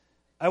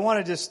I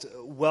want to just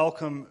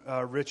welcome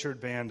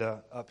Richard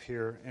Banda up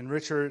here. And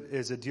Richard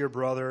is a dear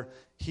brother.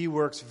 He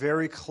works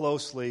very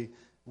closely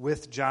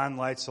with John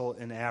Leitzel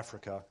in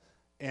Africa.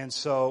 And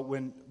so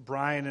when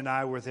Brian and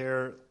I were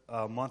there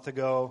a month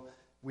ago,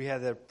 we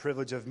had the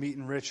privilege of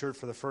meeting Richard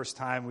for the first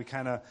time. We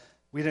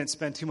didn't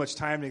spend too much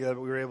time together,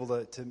 but we were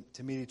able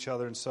to meet each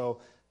other. And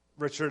so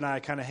Richard and I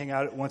kind of hang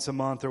out once a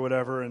month or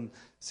whatever and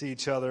see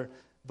each other.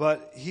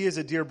 But he is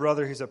a dear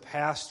brother. He's a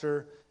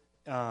pastor.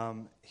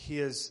 He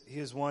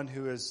is one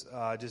who has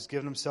just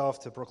given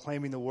himself to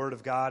proclaiming the word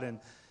of God in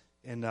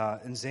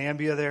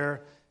Zambia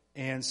there.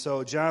 And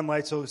so John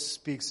Leitzel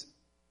speaks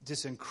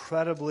just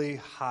incredibly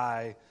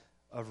high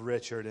of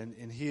Richard.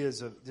 And he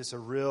is just a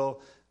real,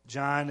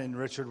 John and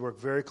Richard work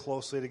very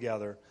closely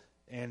together.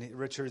 And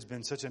Richard has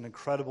been such an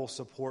incredible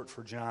support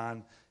for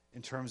John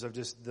in terms of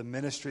just the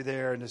ministry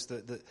there and just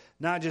the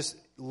not just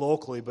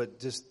locally, but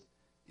just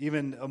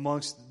even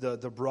amongst the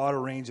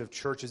broader range of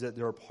churches that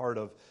they're a part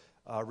of.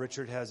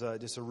 Richard has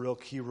just a real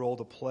key role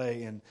to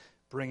play in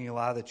bringing a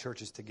lot of the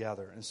churches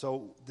together. And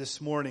so this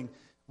morning,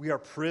 we are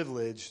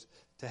privileged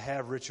to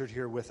have Richard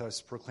here with us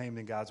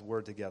proclaiming God's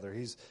word together.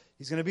 He's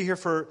going to be here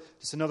for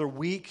just another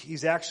week.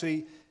 He's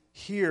actually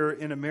here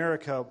in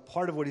America.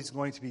 Part of what he's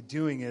going to be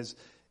doing is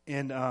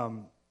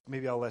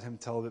maybe I'll let him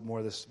tell a bit more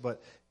of this,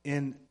 but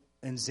in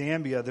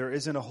Zambia, there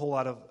isn't a whole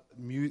lot of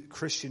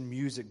Christian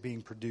music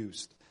being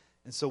produced.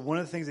 And so one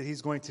of the things that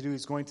he's going to do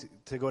is going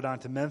to go down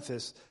to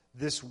Memphis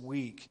this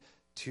week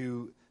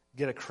to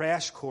get a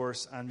crash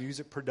course on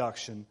music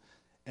production,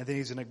 and then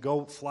he's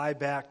going to fly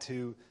back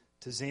to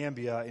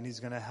Zambia, and he's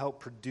going to help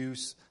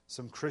produce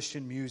some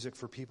Christian music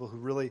for people who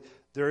really,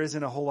 there's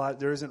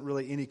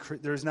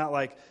not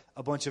like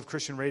a bunch of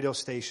Christian radio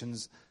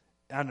stations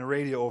on the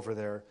radio over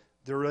there.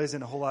 There really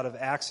isn't a whole lot of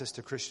access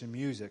to Christian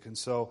music, and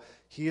so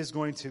he is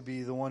going to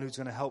be the one who's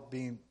going to help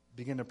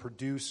begin to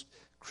produce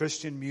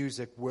Christian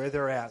music where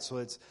they're at, so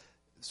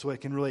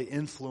it can really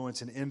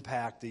influence and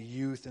impact the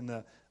youth and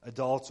the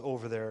adults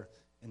over there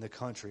in the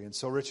country. And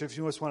so, Richard, if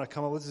you just want to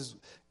come up, let's just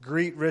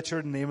greet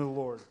Richard in the name of the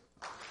Lord.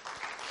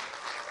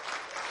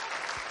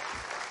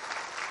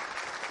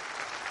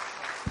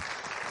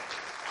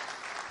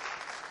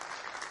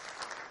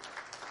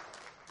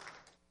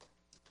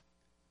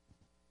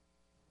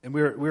 And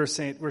we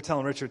were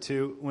telling Richard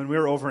too, when we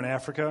were over in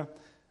Africa,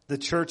 the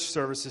church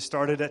services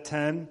started at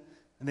 10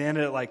 and they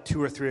ended at like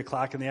 2 or 3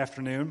 o'clock in the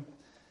afternoon.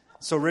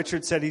 So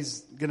Richard said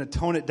he's going to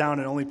tone it down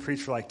and only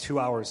preach for like 2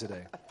 hours a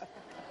day.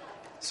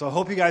 So I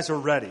hope you guys are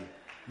ready.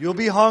 You'll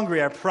be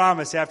hungry, I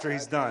promise, after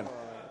he's done.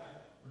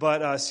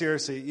 But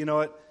seriously, you know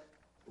what?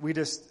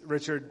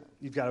 Richard,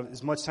 you've got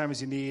as much time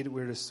as you need.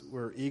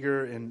 We're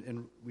eager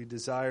and we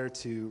desire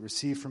to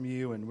receive from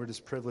you, and we're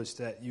just privileged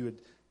that you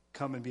would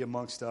come and be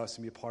amongst us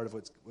and be a part of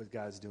what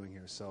God is doing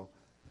here. So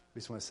we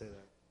just want to say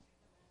that.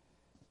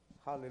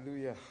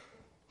 Hallelujah.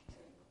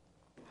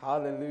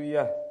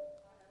 Hallelujah.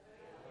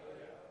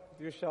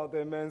 Do you shout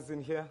the amens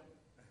in here?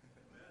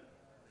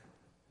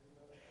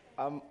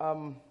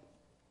 I'm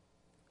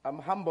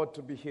humbled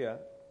to be here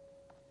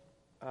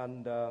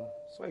and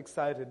so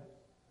excited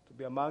to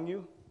be among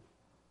you.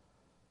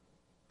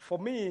 For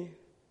me,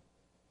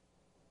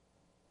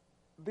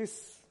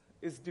 this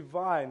is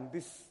divine.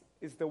 This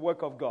is the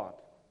work of God.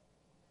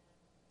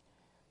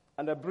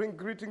 And I bring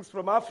greetings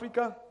from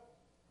Africa,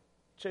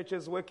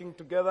 churches working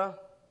together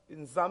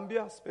in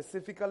Zambia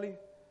specifically.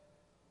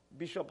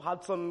 Bishop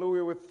Hudson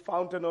Louis with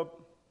Fountain of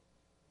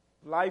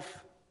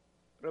Life,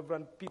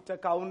 Reverend Peter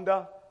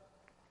Kaunda,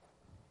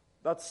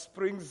 that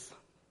Springs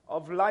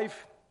of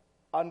Life,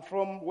 and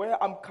from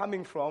where I'm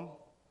coming from,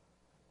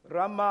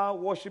 Rama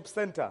Worship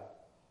Center.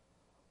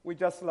 We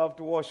just love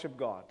to worship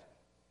God.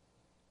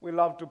 We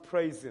love to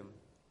praise Him.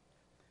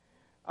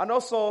 And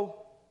also,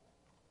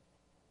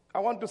 I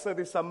want to say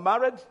this, I'm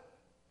married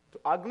to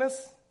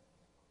Agnes,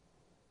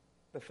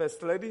 the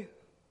First Lady.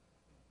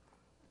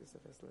 Is the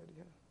First Lady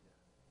here?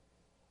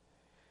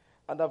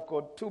 And I've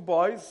got 2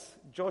 boys,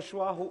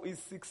 Joshua, who is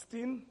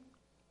 16,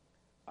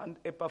 and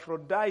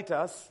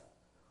Epaphroditus,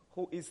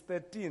 who is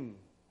 13.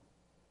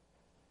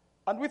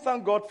 And we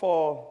thank God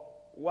for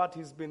what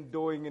He's been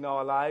doing in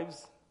our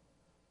lives,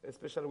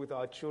 especially with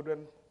our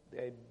children.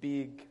 They're a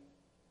big,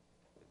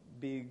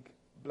 big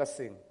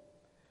blessing.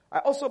 I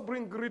also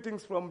bring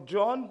greetings from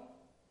John.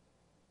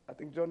 I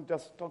think John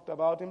just talked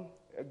about him.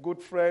 A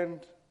good friend,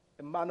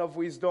 a man of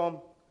wisdom,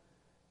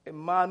 a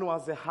man who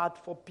has a heart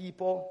for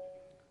people.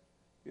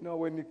 You know,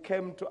 when he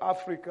came to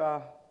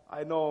Africa,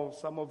 I know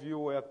some of you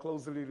were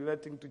closely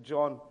relating to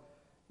John.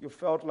 You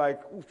felt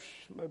like, oof,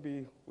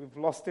 maybe we've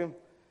lost him.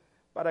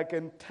 But I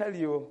can tell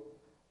you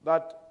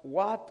that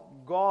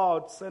what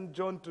God sent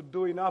John to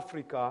do in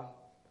Africa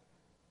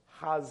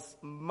has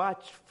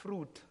much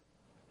fruit,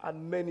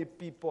 and many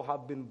people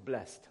have been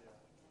blessed.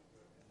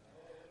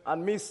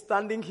 And me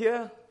standing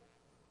here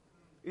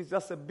is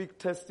just a big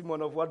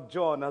testimony of what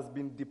John has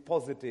been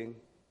depositing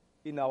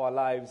in our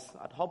lives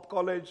at Hope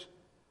College,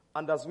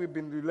 and as we've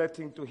been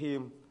relating to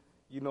him,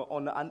 you know,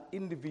 on an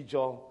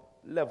individual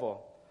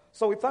level.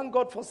 So we thank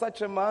God for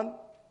such a man,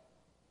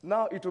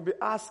 Now it will be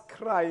us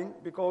crying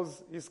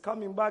because he's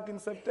coming back in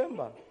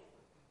September.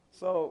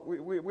 So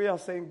we are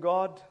saying,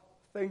 God,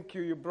 thank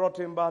you, you brought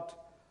him back.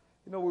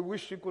 We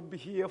wish he could be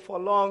here for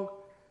long.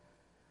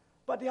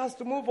 But he has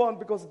to move on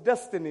because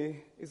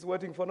destiny is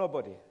waiting for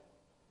nobody.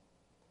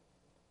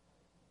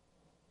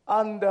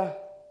 And I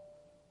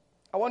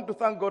want to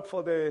thank God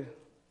for the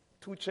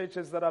two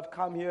churches that have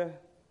come here,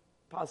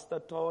 Pastor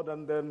Todd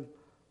and then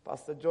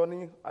Pastor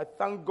Johnny. I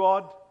thank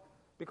God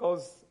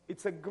because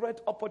it's a great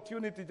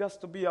opportunity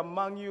just to be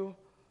among you,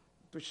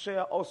 to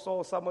share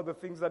also some of the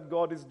things that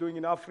God is doing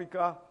in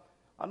Africa.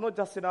 And not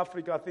just in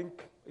Africa, I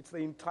think it's the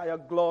entire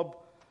globe,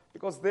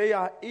 because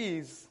there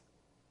is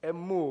a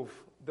move.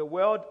 The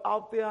world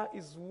out there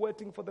is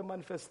waiting for the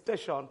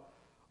manifestation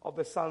of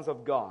the sons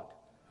of God.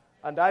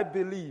 And I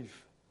believe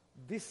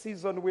this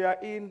season we are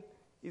in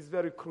is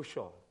very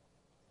crucial.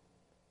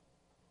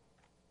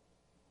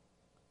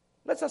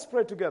 Let's just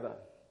pray together.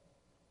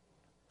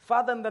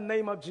 Father, in the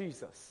name of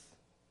Jesus,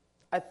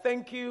 I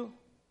thank you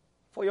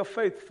for your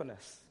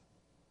faithfulness.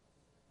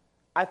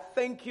 I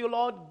thank you,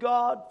 Lord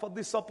God, for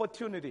this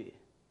opportunity.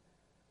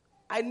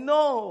 I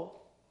know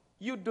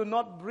you do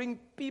not bring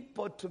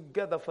people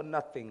together for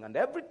nothing. And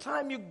every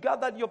time you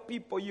gathered your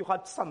people, you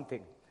had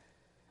something.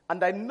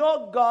 And I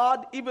know,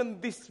 God,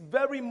 even this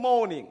very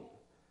morning,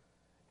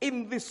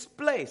 in this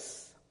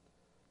place,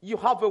 you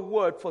have a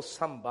word for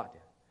somebody.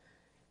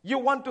 You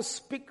want to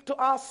speak to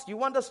us. You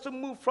want us to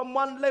move from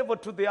one level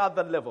to the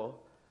other level.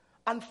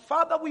 And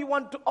Father, we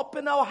want to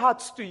open our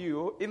hearts to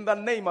you in the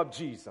name of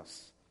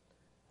Jesus.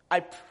 I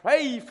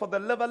pray for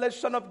the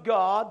revelation of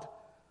God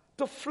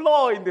to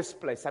flow in this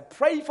place. I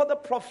pray for the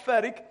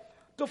prophetic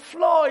to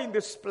flow in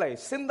this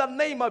place in the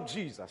name of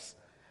Jesus.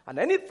 And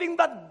anything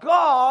that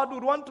God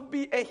would want to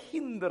be a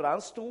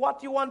hindrance to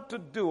what you want to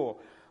do,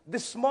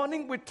 this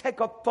morning we take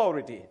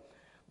authority.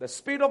 The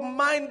spirit of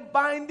mind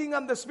binding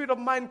and the spirit of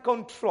mind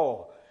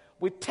control.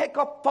 We take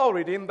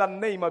authority in the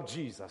name of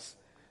Jesus.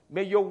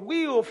 May your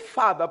will,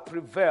 Father,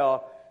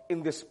 prevail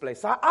in this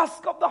place. I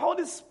ask of the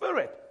Holy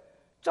Spirit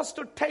just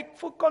to take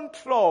full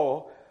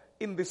control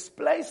in this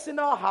place, in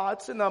our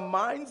hearts, in our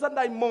minds, and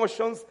our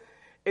emotions,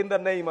 in the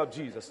name of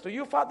Jesus. To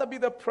you, Father, be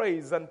the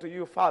praise, and to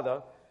you,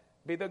 Father,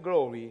 be the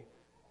glory,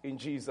 in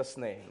Jesus'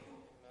 name.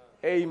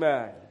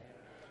 Amen.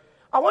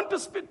 I want to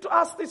speak to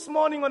us this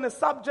morning on a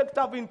subject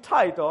I've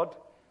entitled,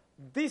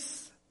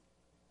 This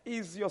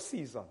is Your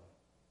Season.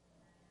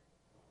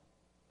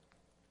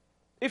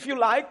 If you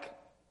like,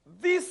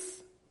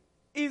 this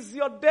is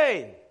your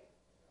day.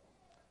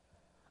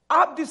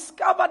 I've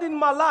discovered in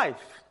my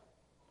life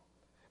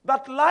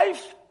that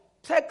life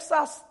takes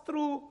us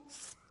through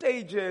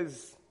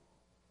stages,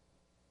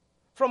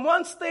 from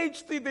one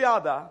stage to the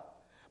other,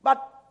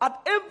 but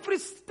at every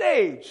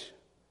stage,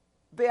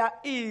 there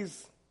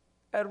is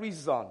a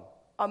reason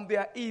and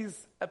there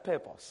is a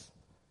purpose.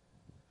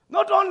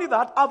 Not only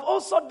that, I've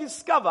also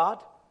discovered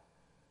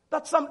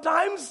that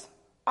sometimes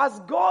as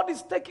God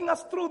is taking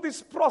us through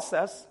this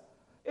process,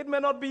 it may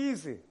not be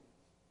easy.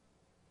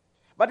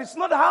 But it's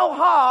not how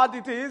hard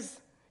it is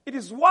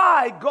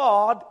why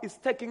God is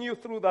taking you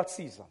through that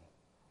season.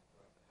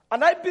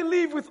 And I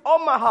believe with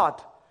all my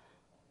heart,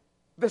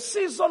 the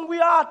season we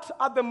are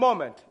at the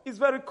moment is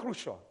very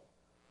crucial.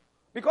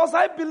 Because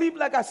I believe,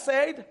 like I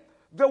said,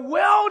 the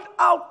world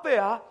out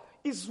there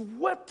is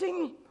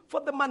waiting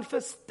for the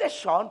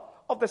manifestation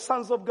of the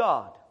sons of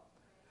God.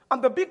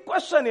 And the big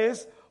question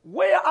is,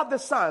 where are the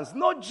sons?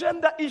 No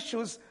gender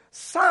issues.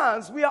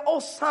 Sons, we are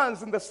all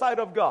sons in the sight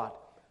of God.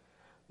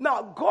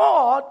 Now,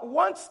 God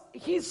wants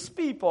his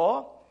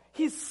people,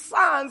 his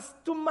sons,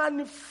 to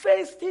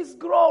manifest his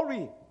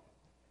glory.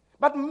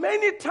 But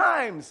many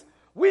times,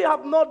 we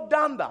have not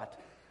done that.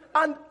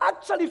 And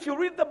actually, if you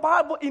read the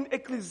Bible in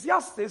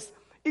Ecclesiastes,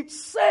 it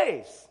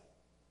says,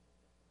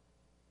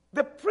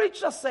 the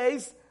preacher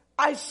says,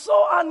 I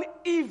saw an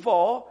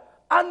evil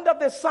under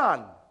the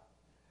sun.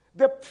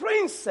 The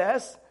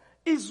princess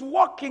is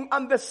walking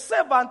and the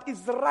servant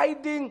is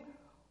riding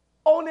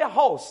on a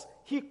horse.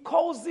 He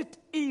calls it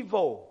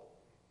evil.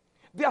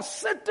 There are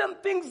certain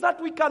things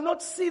that we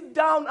cannot sit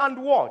down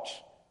and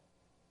watch.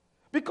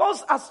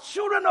 Because as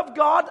children of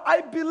God,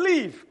 I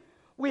believe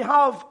we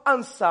have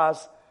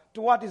answers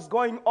to what is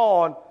going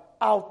on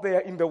out there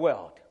in the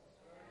world.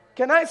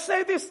 Can I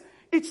say this?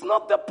 It's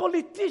not the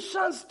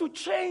politicians to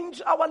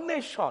change our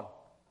nation.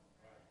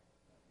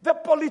 The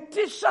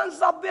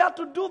politicians are there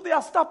to do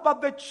their stuff,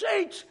 but the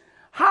church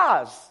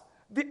has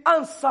the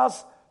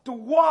answers to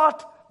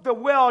what the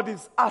world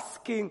is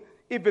asking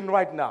even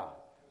right now.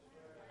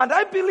 And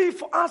I believe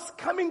for us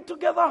coming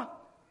together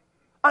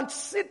and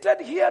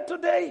seated here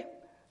today,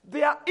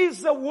 there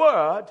is a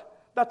word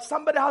that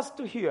somebody has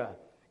to hear.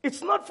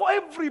 It's not for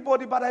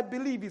everybody, but I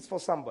believe it's for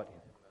somebody.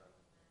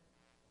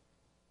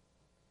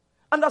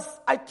 And as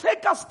I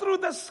take us through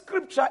the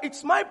scripture,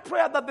 it's my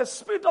prayer that the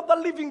Spirit of the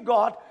living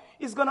God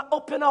is going to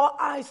open our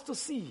eyes to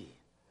see.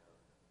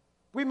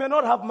 We may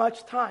not have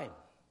much time.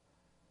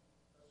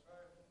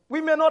 We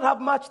may not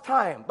have much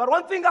time. But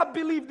one thing I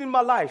believed in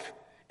my life,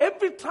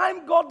 every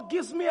time God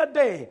gives me a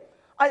day,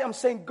 I am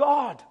saying,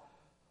 God,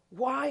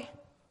 why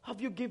have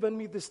you given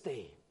me this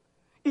day?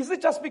 Is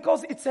it just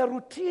because it's a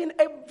routine,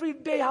 every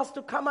day has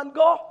to come and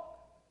go?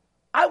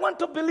 I want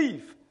to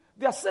believe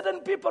there are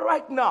certain people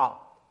right now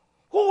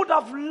who would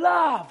have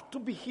loved to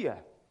be here,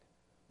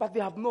 but they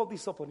have no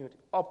this opportunity.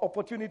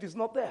 Opportunity is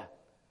not there.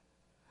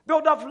 They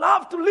would have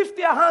loved to lift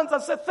their hands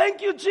and say,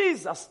 thank you,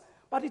 Jesus,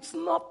 but it's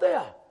not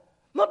there.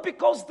 Not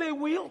because they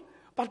will,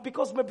 but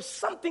because maybe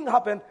something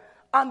happened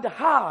and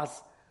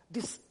has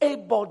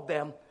disabled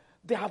them.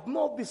 They have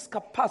not this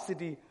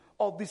capacity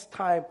or this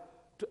time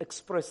to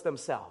express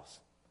themselves.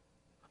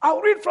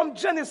 I'll read from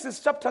Genesis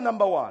chapter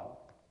number 1.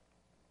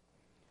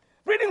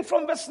 Reading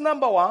from verse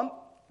number 1,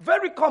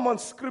 very common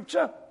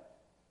scripture.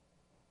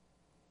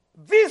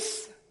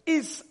 This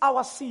is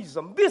our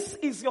season. This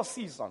is your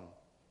season.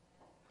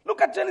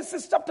 Look at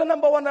Genesis chapter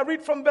number 1. I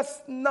read from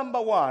verse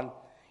number 1.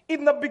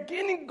 In the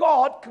beginning,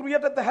 God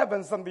created the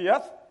heavens and the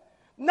earth.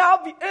 Now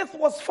the earth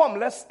was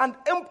formless and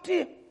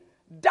empty.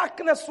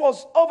 Darkness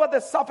was over the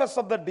surface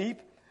of the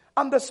deep.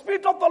 And the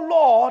Spirit of the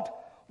Lord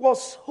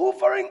was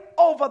hovering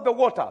over the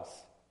waters.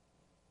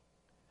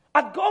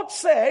 And God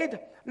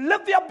said,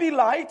 let there be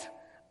light.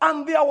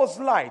 And there was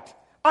light.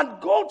 And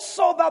God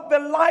saw that the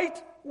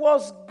light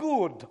was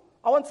good.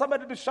 I want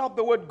somebody to shout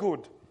the word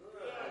good.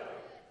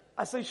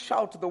 I say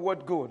shout the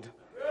word good.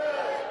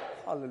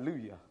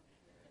 Hallelujah.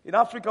 In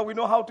Africa, we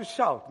know how to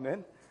shout,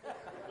 man.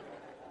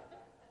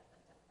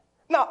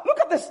 Now, look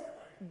at this.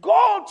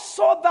 God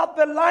saw that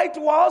the light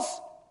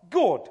was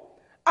good.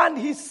 And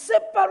he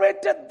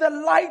separated the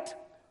light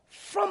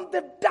from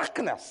the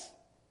darkness.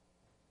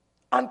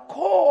 And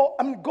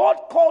God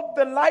called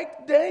the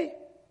light day,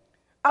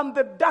 and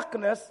the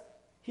darkness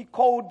he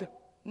called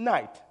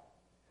night.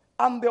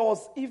 And there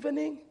was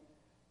evening,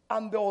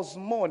 and there was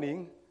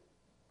morning,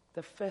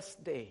 the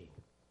first day.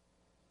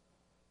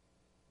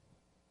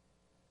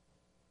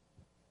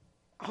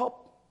 I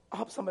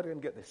hope somebody can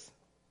get this.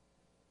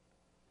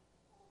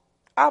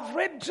 I've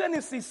read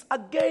Genesis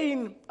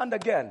again and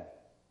again.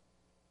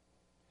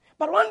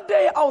 But one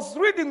day I was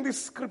reading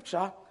this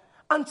scripture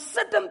and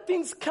certain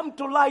things came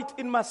to light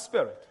in my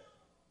spirit.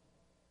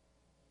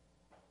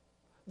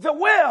 The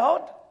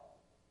world,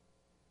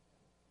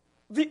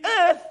 the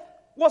earth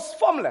was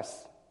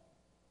formless,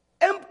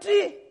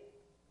 empty.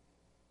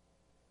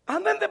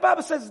 And then the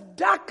Bible says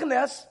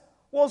darkness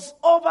was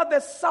over the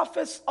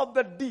surface of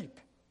the deep.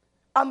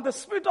 And the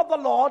Spirit of the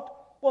Lord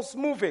was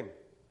moving.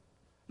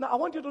 Now I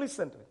want you to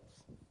listen to this.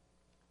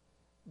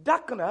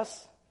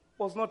 Darkness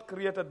was not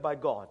created by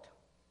God.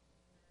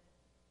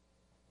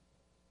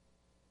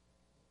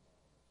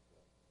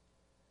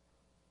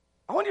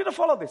 I want you to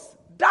follow this.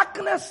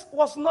 Darkness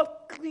was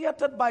not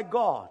created by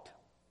God.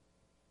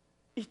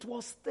 It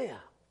was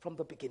there from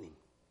the beginning.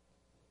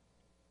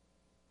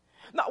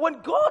 Now,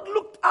 when God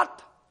looked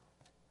at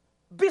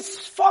this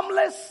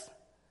formless,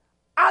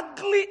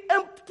 ugly,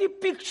 empty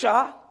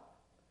picture,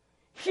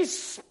 he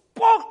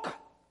spoke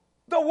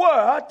the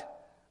word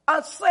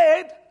and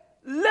said,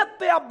 let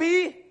there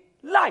be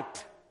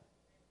light.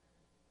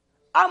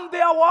 And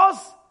there was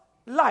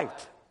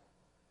light.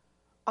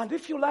 And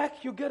if you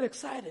like, you get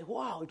excited.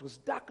 Wow, it was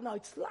dark, now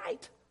it's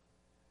light.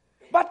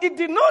 But it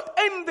did not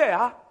end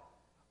there.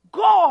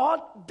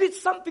 God did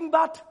something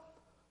that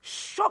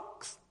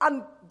shocks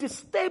and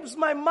disturbs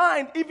my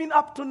mind even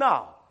up to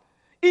now.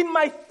 In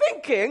my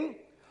thinking,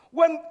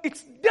 when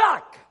it's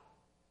dark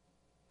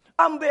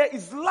and there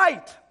is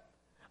light,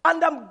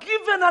 and I'm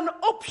given an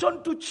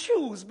option to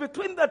choose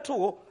between the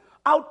two,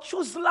 I'll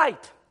choose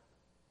light.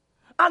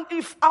 And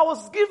if I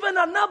was given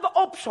another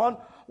option,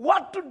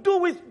 what to do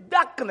with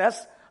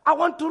darkness, I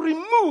want to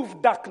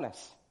remove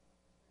darkness.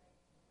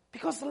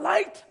 Because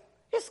light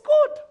is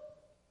good.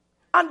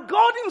 And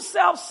God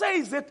himself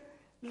says it,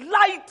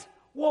 light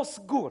was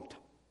good.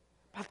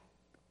 But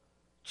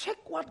check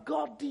what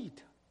God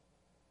did.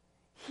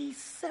 He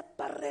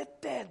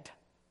separated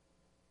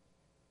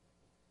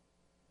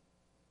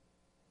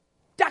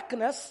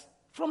darkness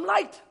from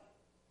light.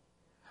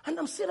 And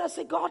I'm sitting there and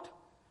say, God,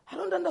 I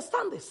don't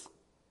understand this.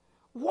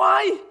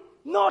 Why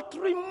not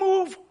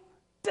remove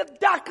the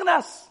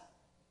darkness?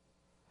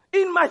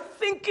 In my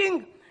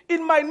thinking,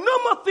 in my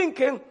normal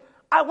thinking,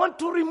 I want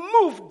to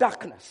remove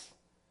darkness.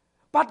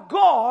 But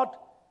God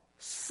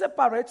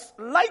separates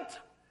light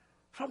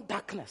from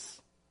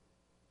darkness.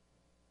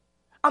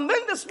 And then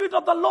the Spirit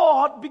of the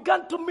Lord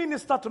began to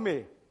minister to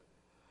me.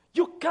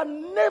 You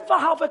can never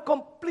have a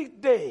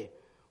complete day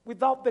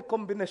without the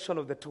combination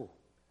of the two.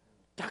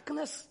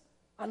 Darkness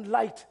and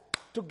light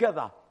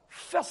together.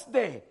 First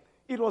day,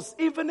 it was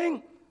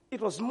evening,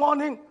 it was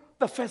morning,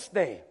 the first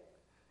day.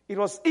 It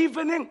was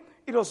evening,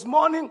 it was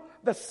morning,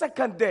 the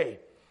second day.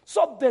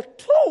 So the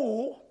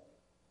two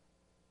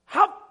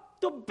have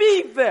to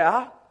be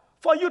there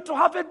for you to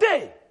have a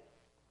day.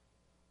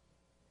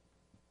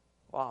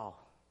 Wow.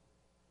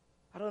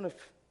 I don't know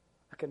if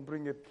I can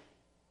bring it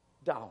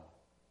down.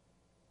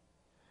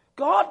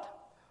 God,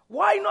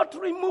 why not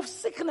remove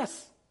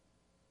sickness?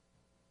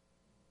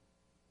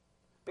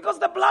 Because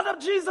the blood of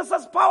Jesus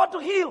has power to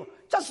heal.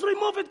 Just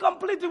remove it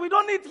completely. We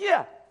don't need it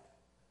here.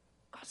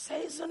 God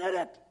says, you need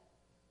it.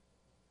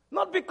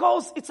 Not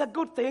because it's a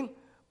good thing,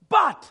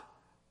 but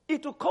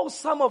it will cause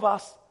some of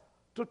us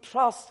to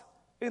trust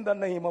in the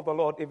name of the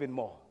Lord even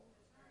more.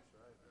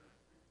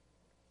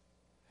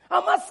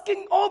 I'm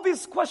asking all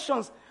these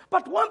questions,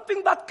 but one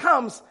thing that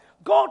comes,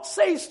 God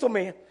says to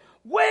me,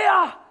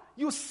 where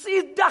you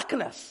see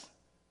darkness,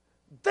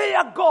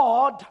 there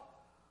God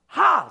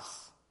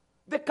has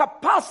the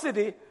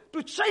capacity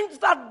to change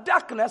that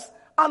darkness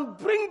and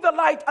bring the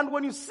light. And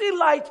when you see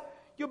light,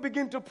 you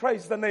begin to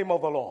praise the name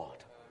of the Lord.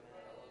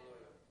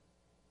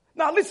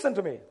 Now listen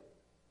to me.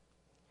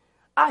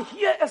 I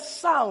hear a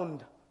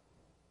sound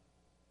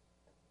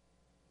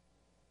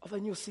of a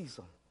new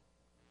season.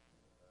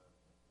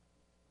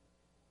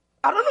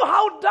 I don't know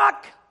how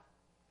dark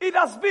it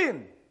has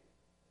been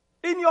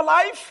in your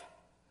life,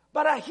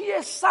 but I hear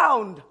a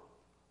sound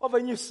of a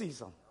new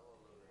season.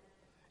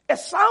 A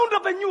sound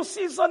of a new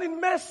season in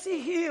Mercy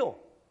Hill.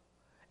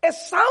 A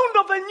sound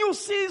of a new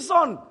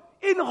season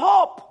in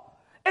Hope.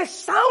 A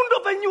sound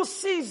of a new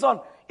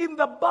season in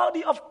the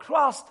body of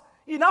Christ.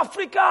 In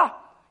Africa,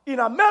 in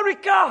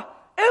America,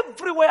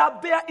 everywhere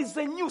there is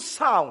a new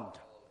sound.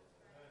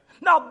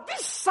 Now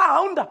this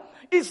sound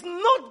is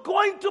not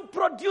going to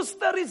produce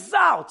the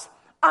results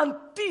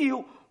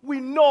until we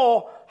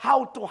know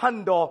how to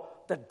handle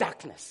the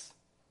darkness.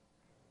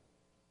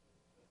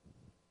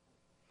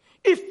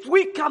 If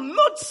we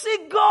cannot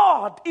see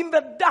God in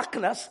the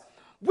darkness,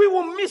 we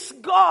will miss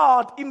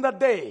God in the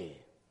day.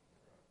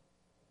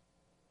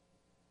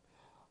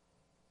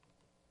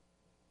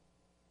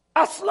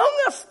 As long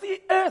as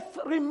the earth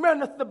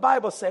remaineth, the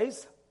Bible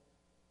says,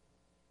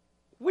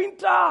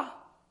 winter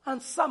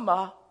and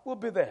summer will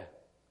be there.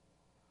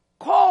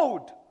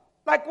 Cold,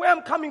 like where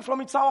I'm coming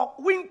from, it's our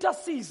winter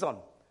season.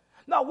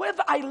 Now,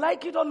 whether I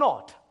like it or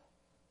not,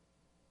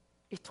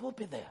 it will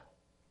be there.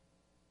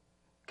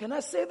 Can I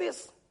say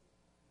this?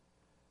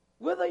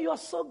 Whether you are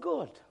so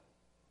good,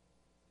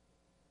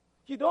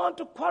 you don't want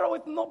to quarrel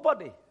with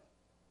nobody.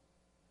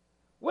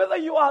 Whether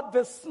you are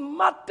the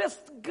smartest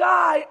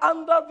guy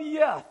under the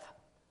earth,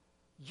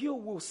 you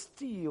will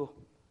still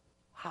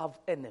have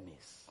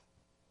enemies.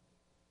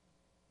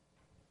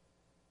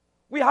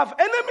 We have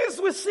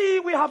enemies we see,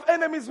 we have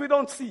enemies we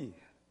don't see.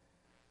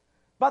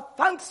 But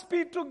thanks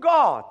be to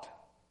God.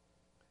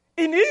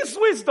 In His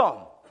wisdom,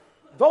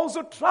 those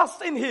who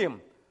trust in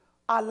Him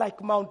are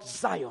like Mount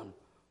Zion,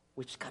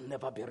 which can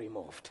never be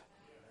removed.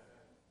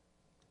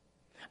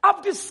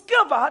 I've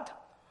discovered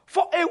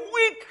for a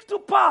week to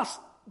pass,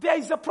 there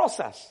is a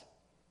process.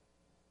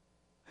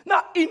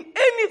 Now, in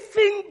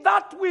anything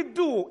that we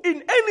do,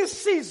 in any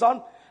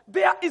season,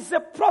 there is a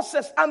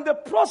process, and the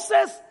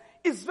process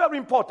is very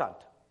important.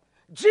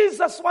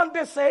 Jesus one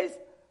day says,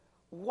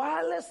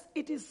 whilst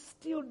it is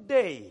still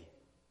day,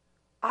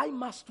 I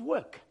must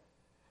work.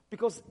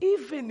 Because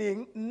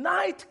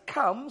night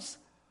comes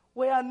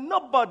where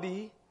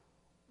nobody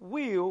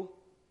will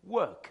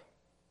work.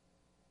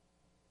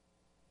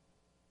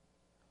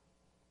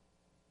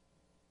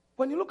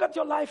 When you look at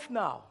your life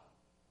now,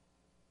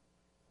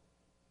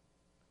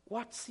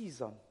 what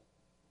season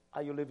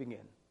are you living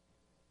in?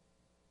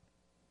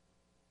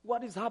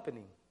 What is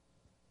happening?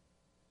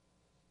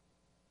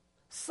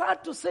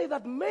 Sad to say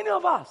that many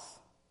of us,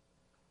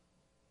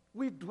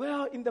 we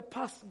dwell in the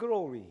past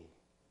glory.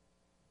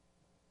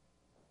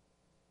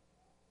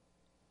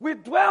 We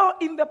dwell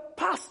in the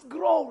past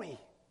glory.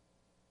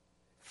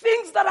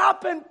 Things that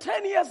happened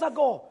 10 years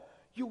ago,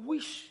 you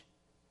wish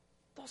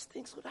those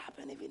things would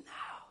happen even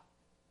now.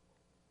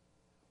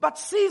 But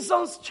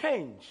seasons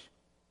change.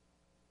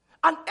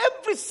 And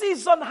every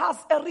season has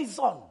a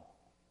reason.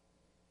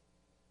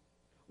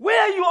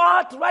 Where you are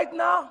at right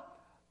now,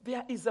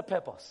 there is a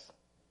purpose.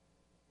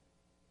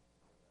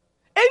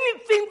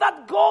 Anything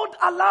that God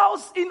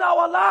allows in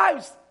our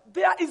lives,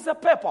 there is a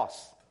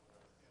purpose.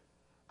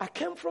 I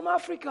came from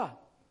Africa.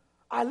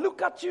 I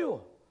look at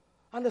you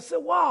and I say,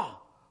 wow,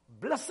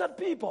 blessed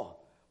people.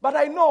 But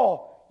I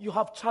know you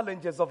have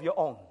challenges of your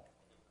own.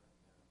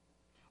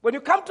 When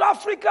you come to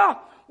Africa,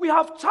 we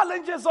have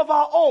challenges of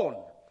our own.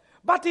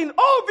 But in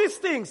all these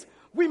things,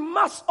 we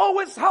must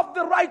always have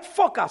the right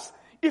focus.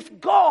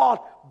 If God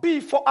be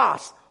for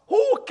us,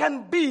 who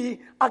can be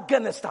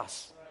against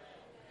us?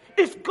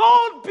 If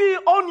God be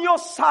on your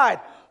side,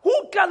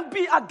 who can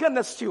be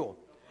against you?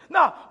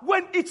 Now,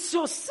 when it's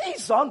your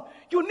season,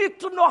 you need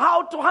to know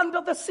how to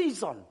handle the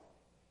season.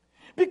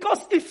 Because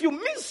if you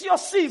miss your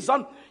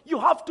season, you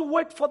have to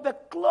wait for the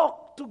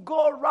clock to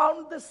go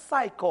around the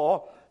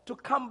cycle to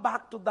come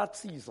back to that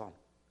season.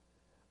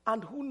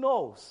 And who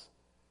knows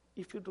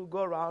if it will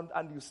go around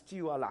and you're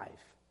still alive.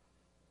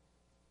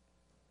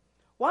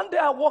 One day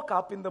I woke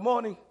up in the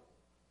morning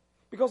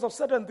because of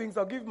certain things.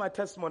 I'll give my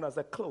testimony as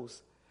I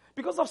close.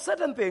 Because of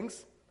certain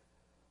things,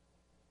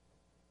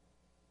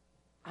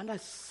 and I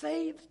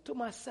said to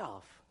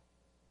myself,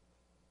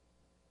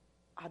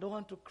 I don't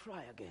want to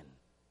cry again.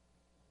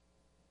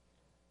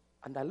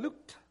 And I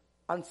looked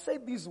and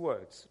said these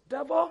words,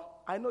 devil,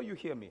 I know you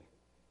hear me.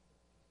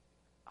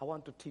 I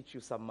want to teach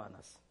you some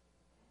manners.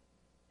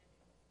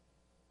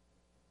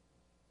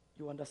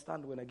 You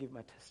understand when I give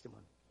my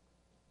testimony.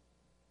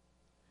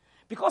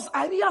 Because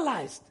I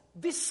realized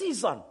this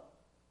season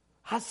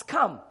has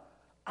come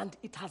and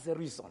it has a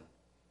reason.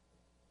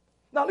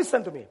 Now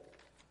listen to me.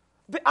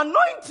 The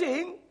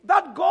anointing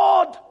that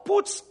God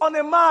puts on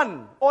a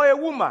man or a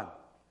woman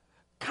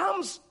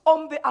comes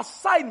on the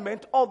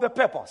assignment or the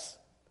purpose.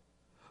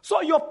 So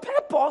your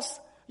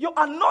purpose, your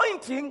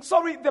anointing,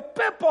 the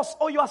purpose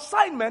or your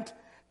assignment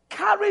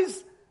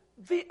carries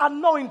the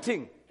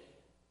anointing.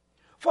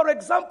 For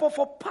example,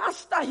 for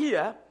pastor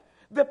here,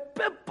 the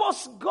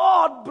purpose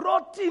God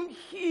brought him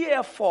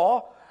here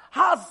for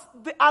has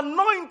the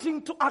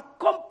anointing to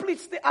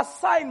accomplish the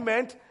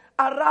assignment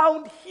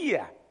around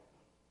here.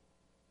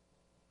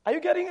 Are you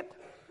getting it?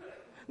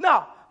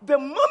 Now, the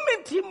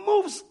moment he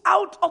moves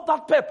out of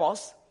that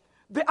purpose,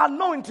 the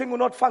anointing will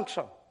not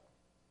function.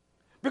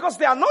 Because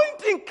the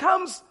anointing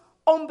comes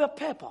on the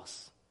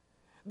purpose.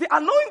 The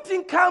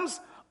anointing comes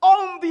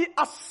on the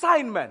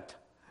assignment.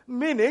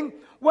 Meaning,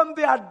 when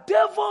there are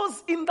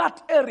devils in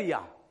that area,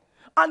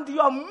 and you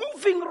are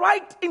moving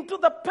right into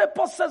the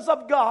purposes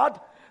of God,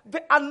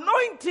 the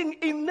anointing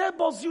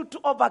enables you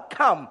to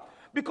overcome.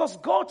 Because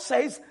God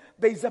says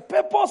there is a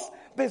purpose,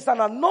 there's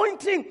an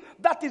anointing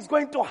that is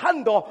going to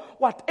handle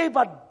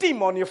whatever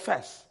demon you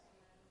face.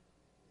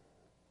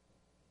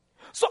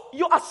 So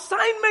your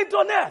assignment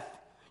on earth,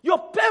 your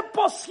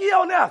purpose here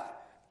on earth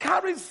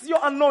carries your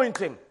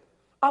anointing.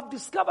 I've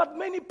discovered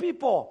many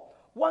people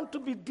want to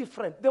be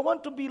different. They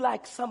want to be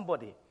like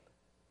somebody.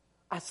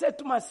 I said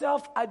to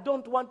myself, I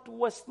don't want to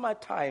waste my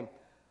time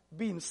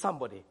being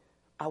somebody.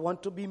 I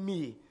want to be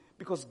me,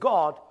 because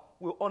God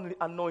will only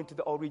anoint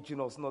the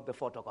originals, not the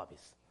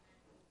photocopies.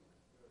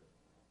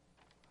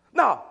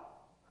 Now,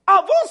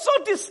 I've also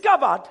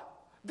discovered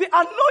the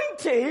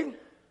anointing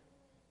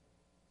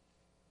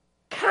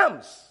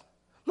comes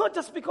not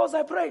just because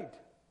I prayed,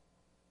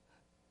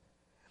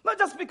 not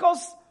just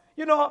because,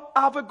 I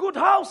have a good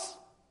house,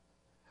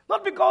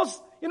 not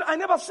because, I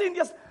never sinned.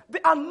 Yes,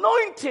 the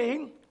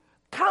anointing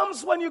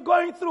comes when you're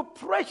going through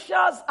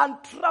pressures and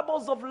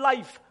troubles of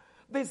life.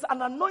 There's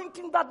an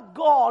anointing that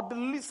God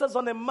releases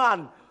on a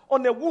man,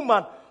 on a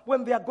woman,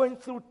 when they are going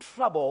through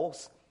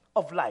troubles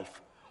of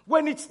life.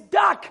 When it's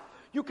dark,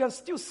 you can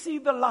still see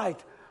the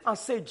light and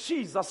say,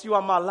 Jesus, you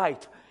are my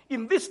light.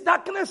 In this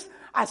darkness,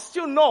 I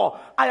still know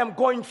I am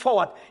going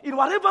forward. In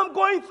whatever I'm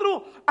going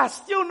through, I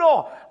still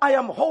know I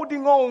am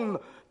holding on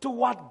to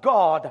what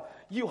God,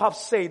 you have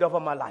said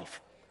over my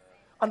life.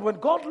 And when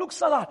God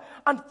looks at that,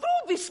 and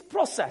through this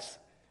process,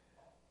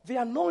 the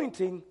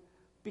anointing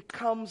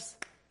becomes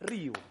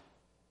real.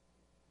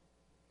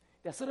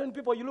 There are certain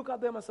people, you look at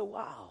them and say,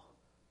 wow,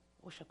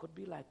 I wish I could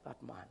be like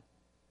that man.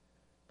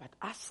 But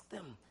ask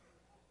them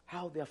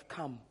how they have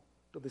come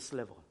to this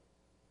level.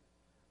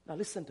 Now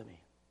listen to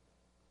me.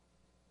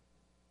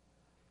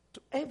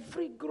 To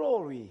every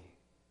glory,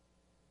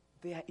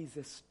 there is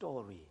a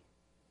story.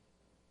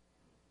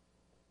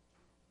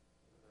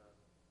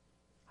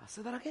 I'll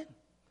say that again.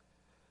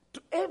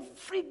 To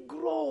every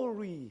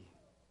glory,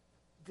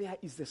 there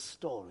is a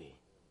story.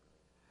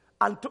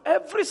 And to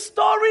every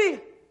story,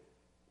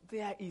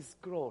 there is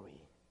glory.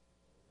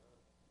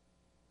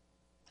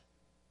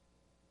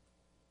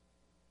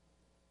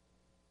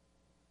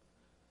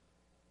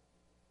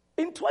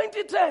 In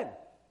 2010,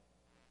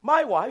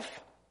 my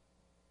wife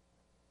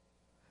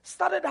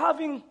started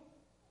having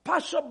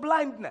partial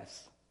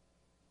blindness.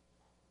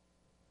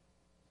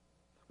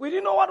 We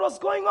didn't know what was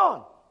going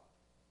on.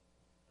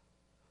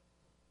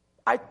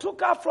 I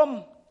took her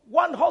from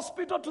one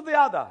hospital to the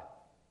other.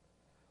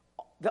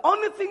 The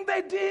only thing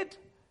they did,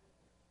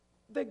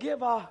 they gave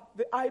her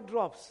the eye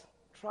drops.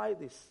 Try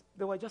this.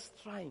 They were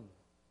just trying.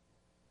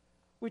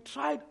 We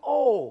tried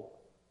all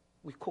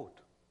we could.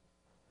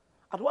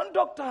 And one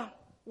doctor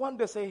one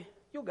day said,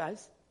 you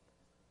guys,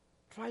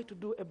 try to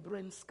do a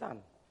brain scan.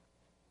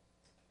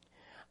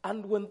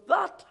 And when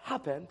that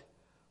happened,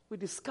 we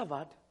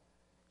discovered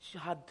she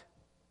had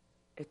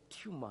a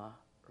tumor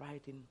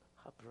right in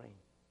her brain.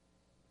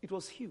 It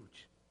was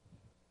huge.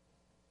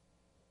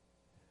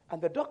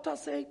 And the doctor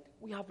said,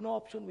 we have no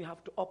option, we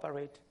have to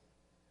operate,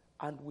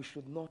 and we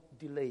should not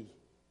delay,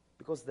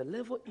 because the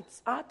level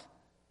it's at,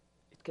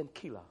 it can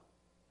kill her.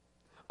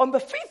 On the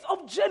 5th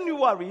of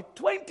January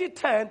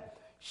 2010,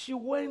 she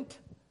went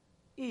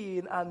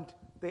in and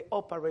they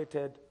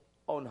operated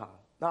on her.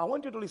 Now I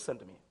want you to listen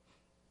to me.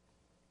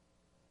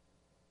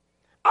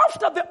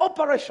 After the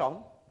operation,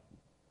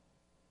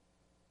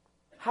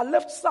 her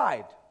left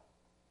side,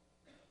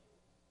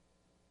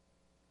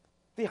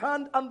 the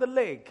hand and the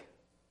leg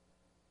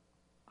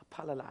are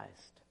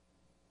paralyzed.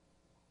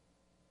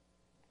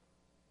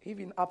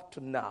 Even up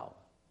to now.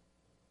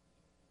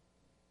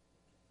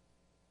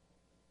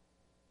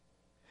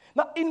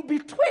 Now, in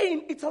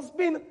between, it has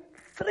been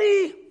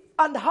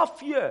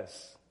 3.5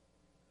 years.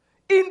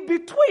 In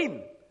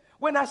between,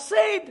 when I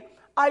said,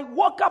 I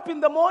woke up in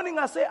the morning,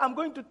 I said, I'm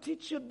going to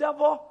teach you,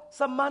 devil,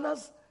 some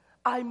manners,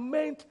 I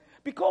meant,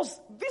 because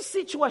this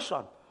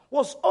situation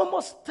was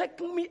almost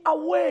taking me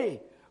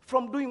away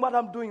from doing what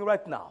I'm doing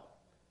right now.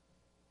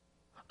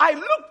 I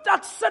looked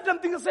at certain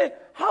things and said,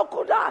 how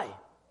could I?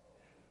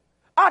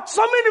 Had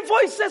so many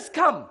voices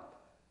come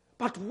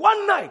But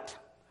one night,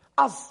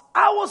 as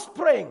I was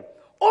praying,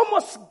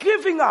 almost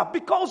giving up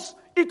because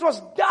it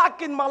was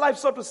dark in my life,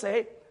 so to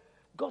say,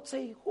 God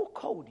said, who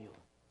called you?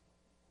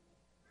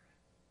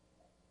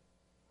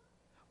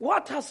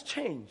 What has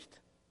changed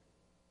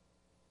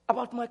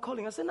about my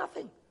calling? I said,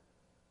 nothing.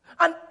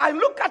 And I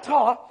look at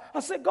her, I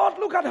said, God,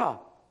 look at her.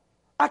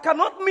 I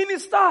cannot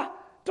minister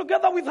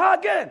together with her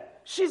again.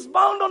 She's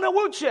bound on a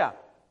wheelchair.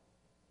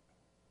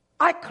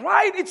 I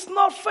cried, it's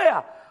not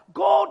fair.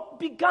 God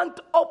began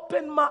to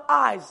open my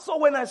eyes. So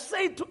when I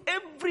say to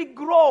every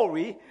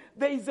glory,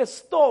 there is a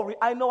story,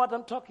 I know what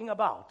I'm talking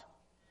about.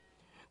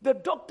 The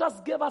doctors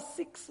gave us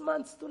 6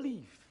 months to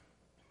live.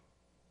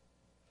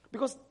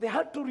 Because they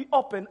had to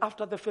reopen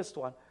after the first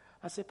one.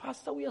 I said,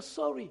 Pastor, we are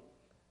sorry.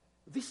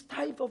 This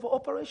type of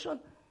operation,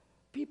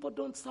 people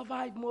don't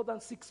survive more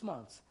than 6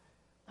 months.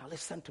 Now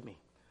listen to me.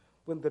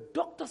 When the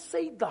doctor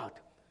said that,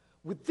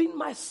 within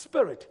my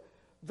spirit,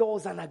 there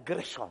was an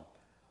aggression.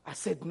 I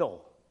said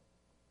no.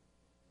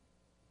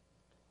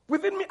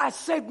 Within me, I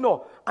said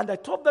no. And I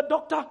told the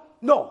doctor,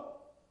 no.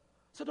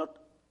 I said,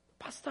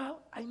 Pastor,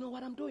 I know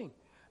what I'm doing.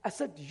 I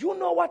said, you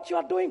know what you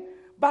are doing,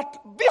 but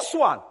this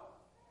one,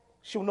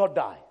 she will not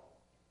die.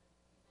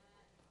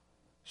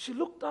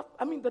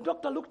 The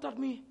doctor looked at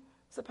me,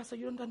 said, Pastor,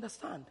 you don't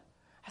understand.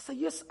 I said,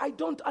 yes, I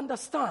don't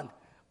understand,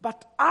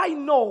 but I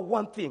know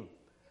one thing.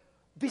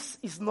 This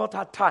is not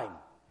our time.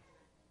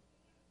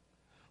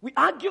 We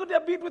argued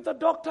a bit with the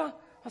doctor.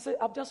 I said,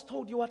 I've just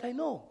told you what I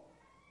know.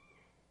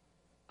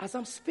 As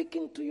I'm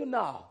speaking to you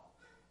now,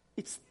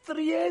 it's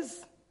 3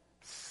 years,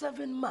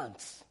 7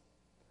 months.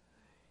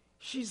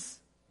 She's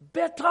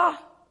better.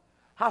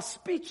 Her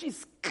speech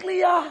is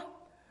clear.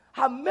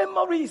 Her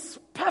memory is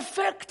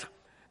perfect.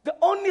 The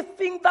only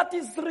thing that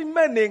is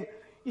remaining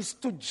is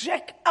to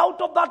jack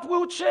out of that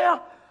wheelchair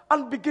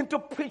and begin to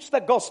preach the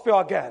gospel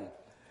again.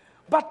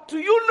 But do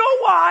you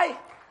know why?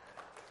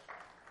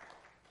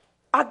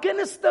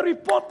 Against the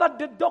report that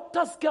the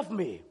doctors gave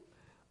me,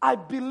 I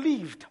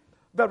believed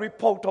the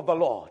report of the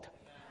Lord.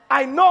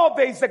 I know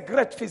there is a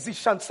great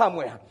physician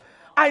somewhere.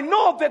 I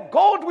know that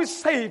God will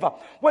save.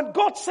 When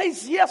God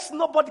says yes,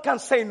 nobody can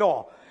say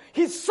no.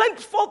 He sent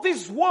forth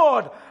His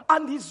word,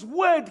 and His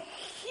word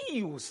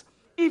heals,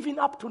 even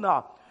up to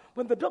now.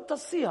 When the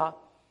doctors see her,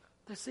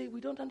 they say, we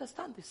don't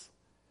understand this.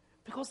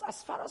 Because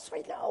as far as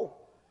we know,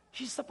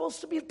 she's supposed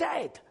to be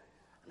dead.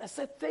 And I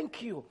said,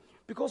 thank you.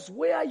 Because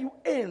where you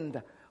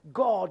end,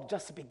 God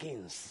just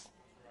begins.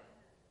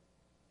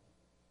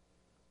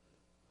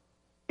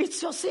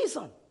 It's your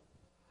season.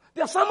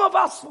 There are some of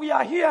us, we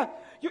are here.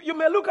 You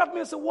may look at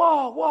me and say,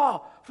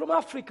 wow, from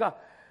Africa.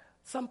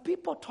 Some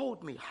people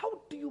told me,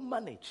 how do you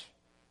manage?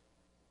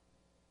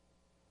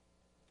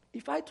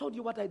 If I told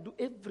you what I do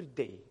every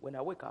day when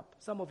I wake up,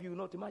 some of you will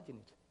not imagine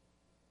it.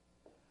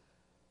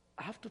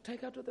 I have to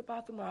take her to the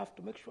bathroom. I have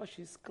to make sure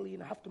she's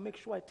clean. I have to make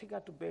sure I take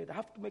her to bed. I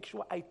have to make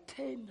sure I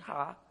turn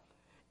her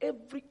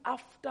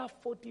after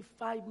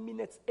 45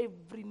 minutes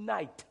every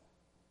night.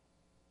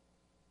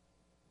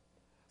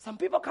 Some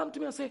people come to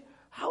me and say,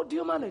 how do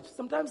you manage?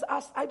 Sometimes I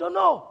ask, I don't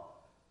know.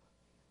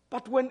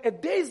 But when a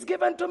day is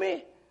given to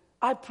me,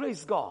 I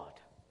praise God.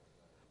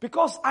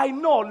 Because I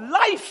know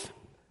life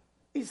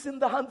is in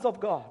the hands of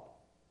God.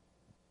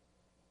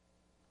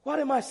 What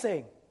am I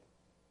saying?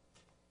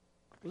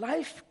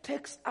 Life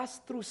takes us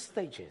through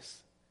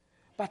stages.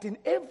 But in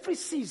every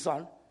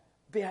season,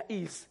 there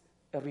is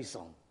a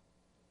reason.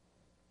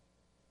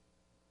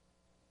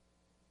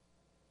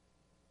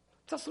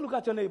 Just look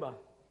at your neighbor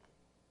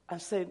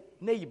and say,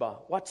 neighbor,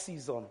 what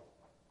season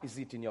is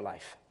it in your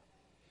life?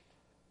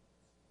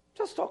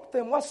 Just talk to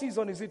them, what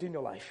season is it in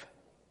your life?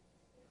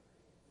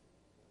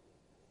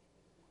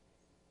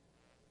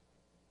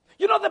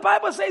 You know, the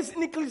Bible says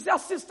in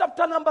Ecclesiastes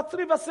chapter number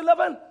 3, verse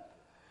 11,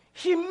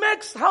 He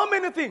makes how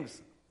many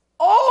things?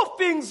 All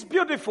things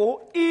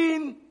beautiful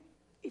in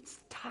its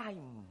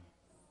time.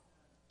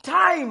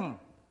 Time.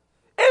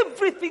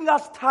 Everything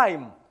has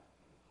time.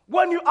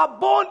 When you are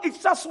born,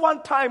 it's just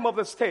one time of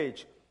the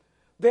stage.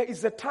 There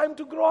is a time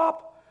to grow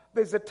up.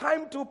 There's a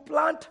time to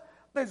plant.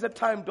 There's a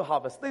time to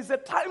harvest. There's a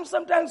time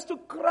sometimes to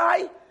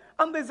cry,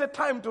 and there's a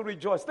time to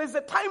rejoice. There's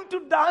a time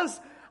to dance,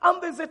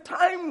 and there's a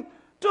time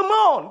to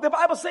mourn. The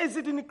Bible says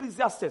it in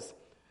Ecclesiastes.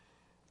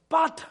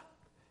 But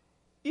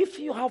if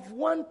you have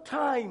one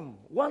time,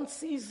 one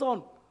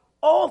season,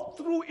 all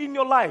through in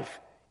your life,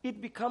 it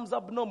becomes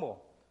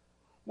abnormal.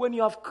 When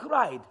you have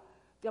cried,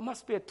 there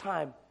must be a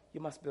time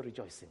you must be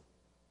rejoicing.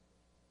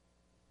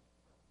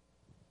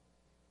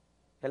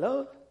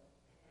 Hello?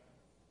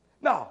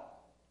 Now,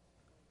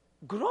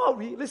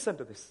 glory, listen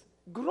to this.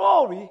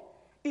 Glory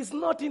is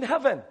not in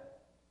heaven.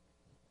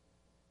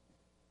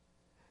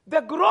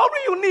 The glory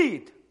you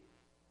need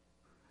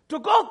to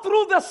go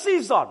through the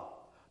season,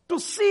 to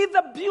see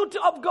the beauty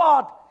of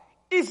God,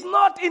 is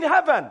not in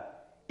heaven.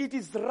 It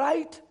is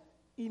right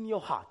in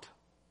your heart.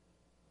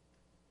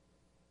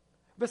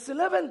 Verse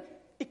 11,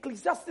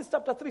 Ecclesiastes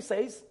chapter 3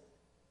 says,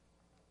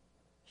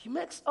 He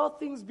makes all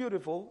things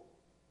beautiful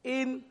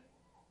in.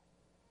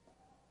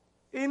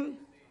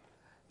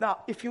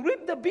 Now, if you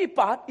read the B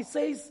part, it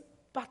says,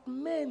 But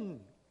men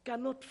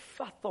cannot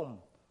fathom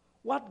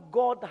what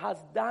God has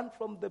done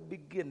from the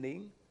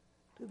beginning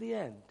to the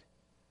end.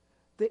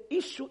 The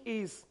issue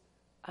is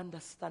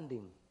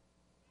understanding.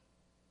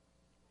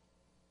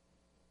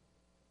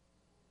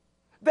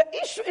 The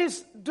issue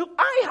is, do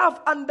I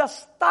have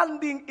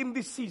understanding in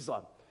this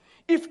season?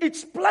 If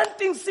it's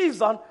planting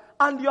season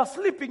and you're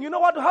sleeping, you know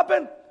what will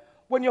happen?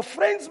 When your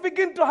friends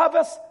begin to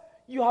harvest,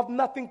 you have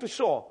nothing to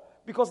show.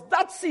 Because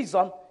that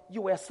season,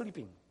 you were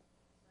sleeping.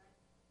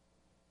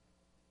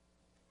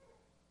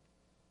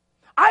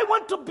 I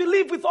want to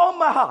believe with all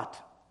my heart,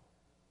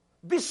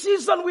 this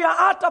season we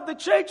are at the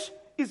church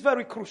is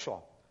very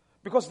crucial.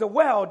 Because the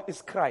world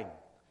is crying.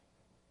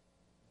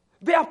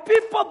 There are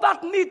people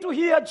that need to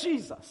hear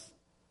Jesus.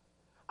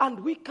 And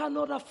we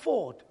cannot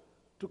afford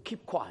to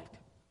keep quiet.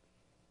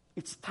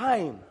 It's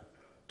time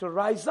to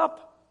rise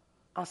up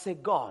and say,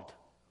 God,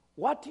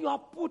 what you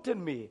have put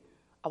in me,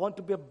 I want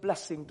to be a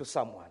blessing to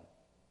someone.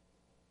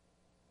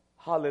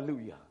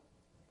 Hallelujah.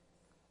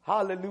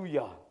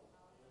 Hallelujah.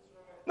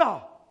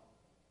 Now,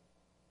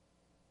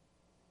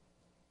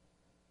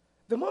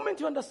 the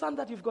moment you understand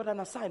that you've got an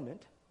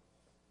assignment,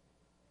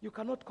 you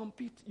cannot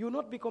compete. You'll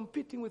not be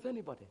competing with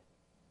anybody.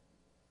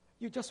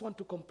 You just want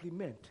to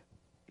complement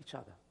each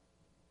other.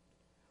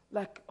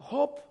 Like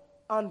Hope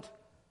and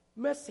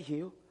Mercy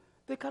Hill,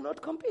 they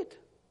cannot compete.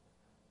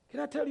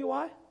 Can I tell you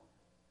why?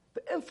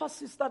 The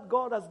emphasis that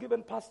God has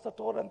given Pastor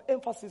Todd and the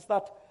emphasis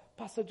that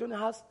Pastor Johnny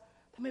has,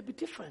 they may be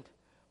different.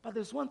 But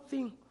there's one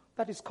thing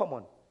that is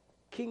common.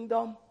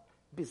 Kingdom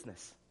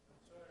business.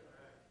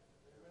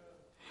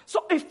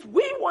 So if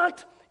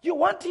you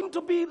want him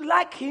to be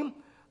like him,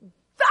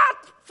 that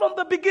from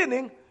the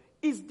beginning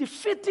is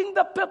defeating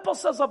the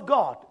purposes of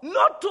God.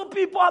 Not two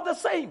people are the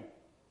same.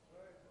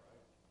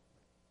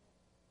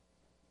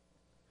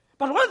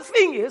 But one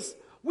thing is,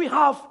 we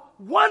have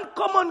one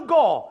common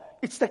goal.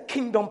 It's the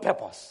kingdom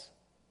purpose.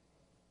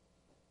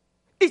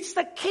 It's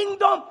the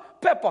kingdom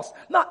purpose.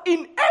 Now,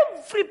 in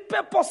every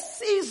purpose,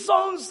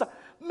 seasons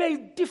may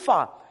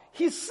differ.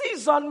 His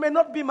season may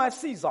not be my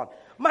season.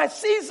 My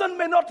season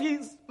may not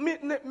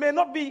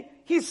be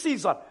his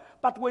season.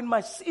 But when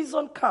my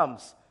season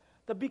comes,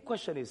 the big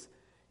question is,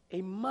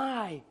 am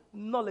I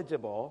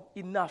knowledgeable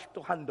enough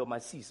to handle my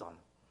season?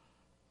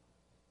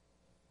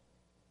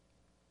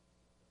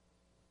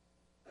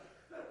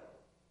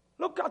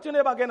 Look at your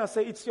neighbor again and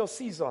say, it's your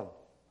season.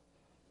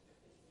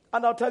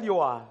 And I'll tell you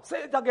why.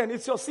 Say it again,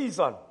 it's your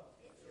season.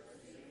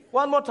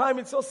 One more time,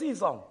 it's your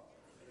season.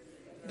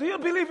 Do you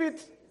believe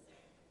it?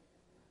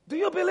 Do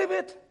you believe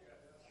it?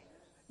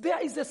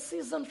 There is a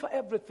season for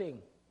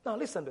everything. Now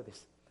listen to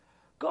this.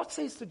 God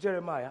says to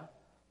Jeremiah,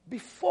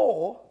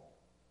 before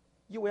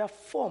you were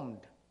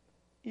formed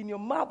in your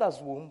mother's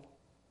womb,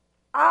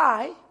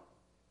 I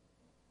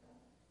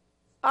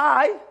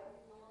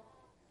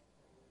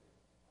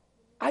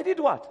did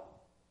what?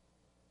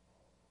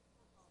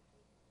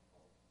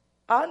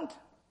 And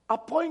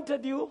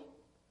appointed you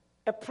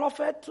a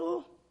prophet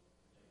to.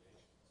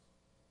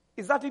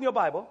 Is that in your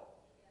Bible?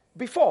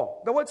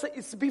 Before. The word says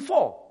it's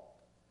before.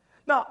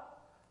 Now,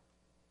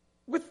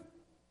 with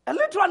a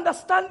little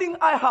understanding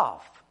I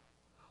have,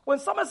 when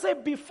someone says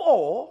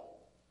before,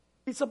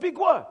 it's a big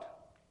word.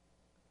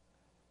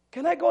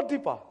 Can I go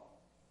deeper?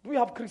 Do we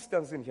have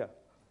Christians in here?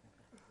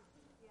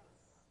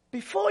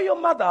 Before your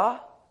mother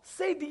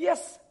said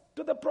yes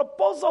to the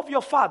proposal of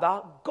your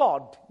father,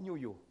 God knew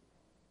you.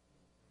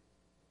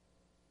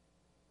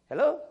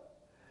 Hello?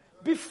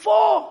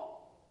 Before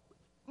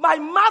my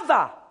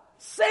mother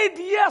said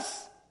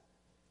yes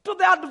to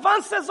the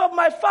advances of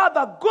my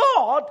father,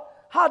 God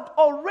had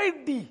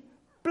already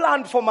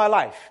planned for my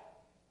life.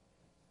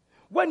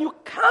 When you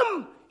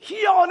come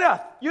here on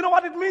earth, you know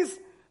what it means?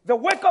 The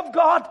work of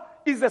God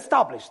is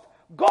established.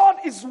 God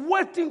is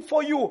waiting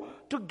for you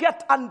to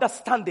get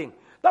understanding.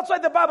 That's why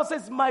the Bible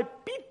says, my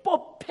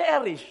people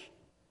perish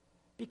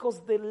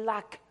because they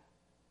lack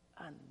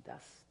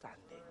understanding.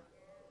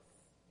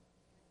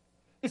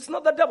 It's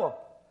not the devil.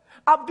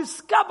 I've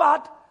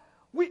discovered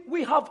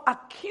we have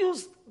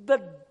accused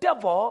the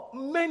devil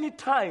many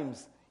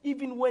times,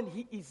 even when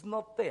he is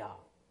not there.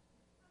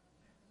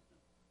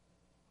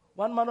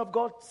 One man of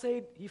God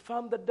said he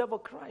found the devil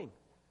crying.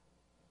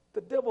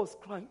 The devil's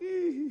crying.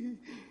 I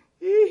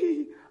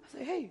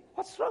say, hey,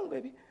 what's wrong,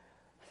 baby?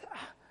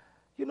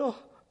 You know,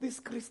 these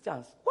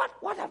Christians,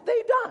 what have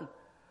they done?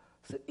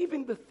 I said,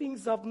 even the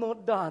things I've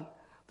not done,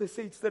 they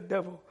say it's the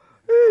devil.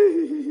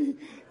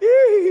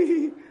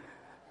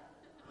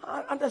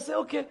 And I say,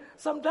 okay,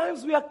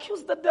 sometimes we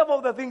accuse the devil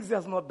of the things he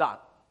has not done.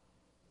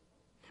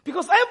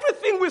 Because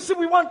everything we see,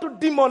 we want to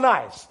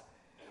demonize.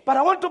 But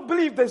I want to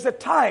believe there's a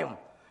time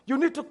you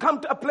need to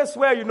come to a place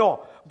where you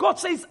know. God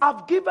says,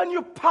 I've given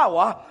you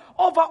power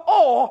over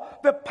all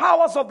the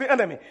powers of the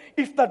enemy.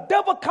 If the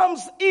devil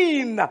comes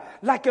in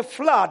like a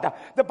flood,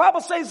 the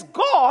Bible says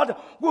God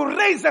will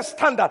raise a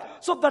standard.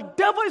 So the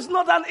devil is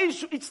not an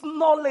issue, it's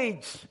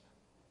knowledge.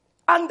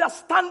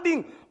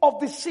 Understanding of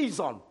the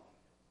season.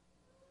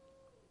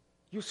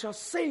 You shall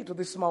say to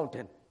this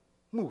mountain,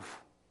 move.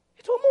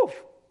 It will move.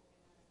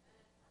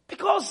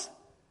 Because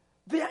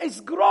There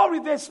is glory,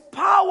 there's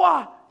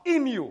power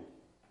in you.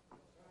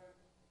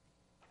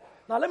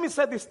 Now let me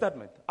say this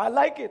statement. I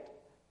like it.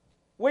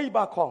 Way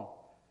back home.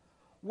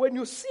 When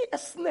you see a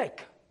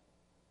snake,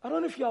 I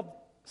don't know if you have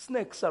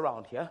snakes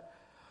around here.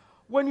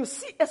 When you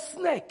see a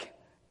snake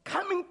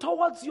coming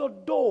towards your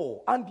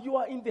door and you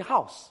are in the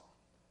house,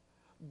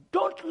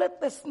 don't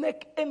let the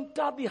snake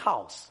enter the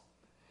house.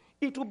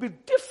 It will be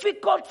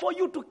difficult for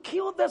you to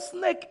kill the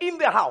snake in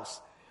the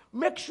house.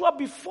 Make sure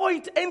before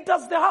it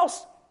enters the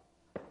house,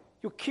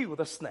 you kill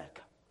the snake.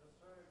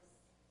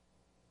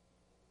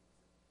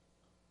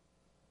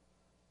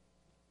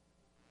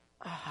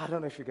 I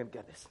don't know if you can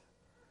get this.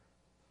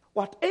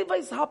 Whatever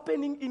is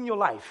happening in your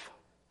life,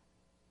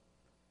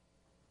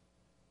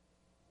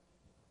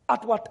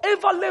 at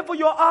whatever level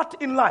you're at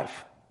in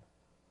life,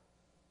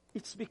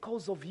 it's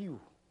because of you.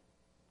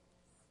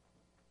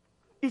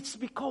 It's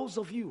because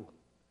of you.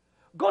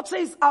 God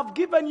says, I've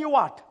given you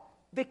what?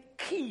 The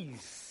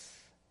keys.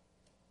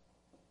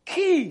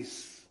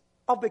 Keys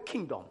of the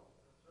kingdom.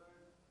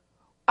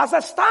 As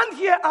I stand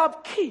here, I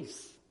have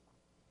keys.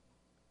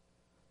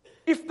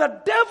 If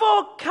the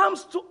devil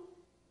comes to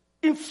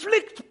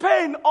inflict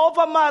pain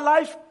over my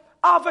life,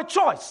 I have a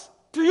choice.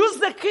 To use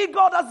the key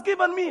God has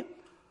given me,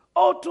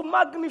 or to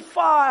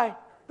magnify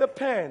the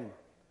pain.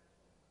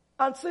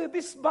 And say,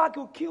 this bag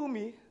will kill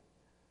me.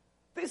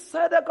 This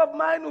headache of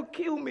mine will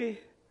kill me.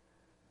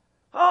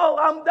 Oh,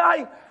 I'm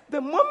dying.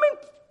 The moment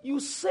you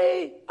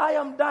say, I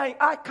am dying,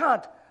 I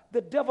can't,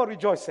 the devil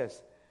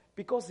rejoices.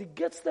 Because he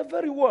gets the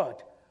very word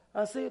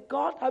and say,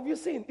 God, have you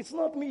seen? It's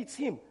not me, it's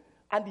him.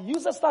 And he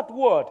uses that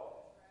word.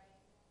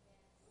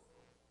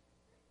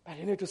 But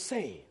you need to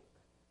say,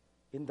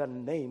 in the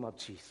name of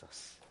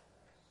Jesus,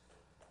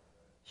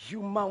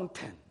 you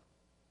mountain,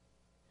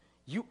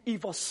 you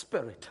evil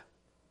spirit,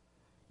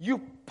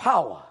 you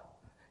power,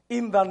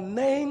 in the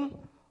name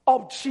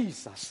of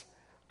Jesus,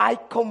 I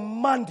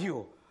command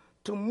you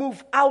to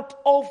move out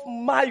of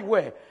my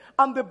way.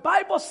 And the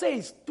Bible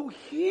says, to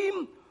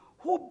him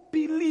who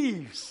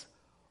believes,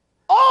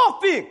 all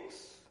things,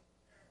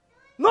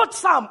 not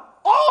some,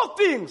 all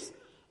things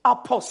are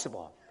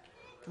possible.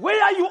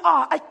 Where you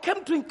are, I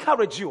came to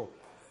encourage you.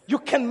 You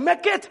can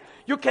make it.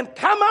 You can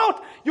come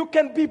out. You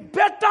can be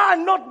better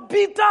and not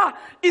bitter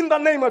in the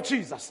name of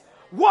Jesus.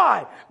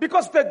 Why?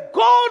 Because the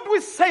God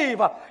we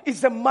save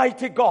is a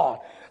mighty God.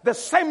 The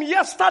same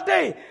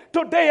yesterday,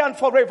 today, and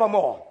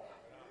forevermore.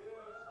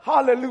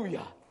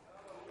 Hallelujah.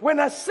 When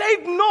I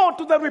said no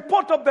to the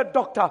report of the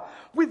doctor,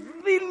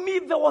 within me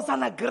there was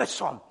an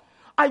aggression.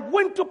 I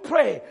went to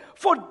pray.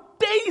 For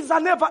days I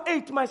never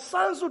ate. My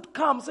sons would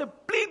come, say,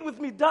 plead with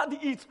me, Daddy,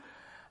 eat.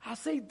 I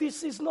say,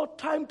 this is not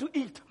time to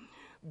eat.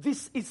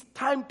 This is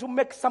time to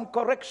make some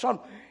correction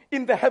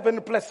in the heavenly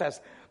places.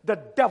 The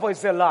devil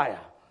is a liar.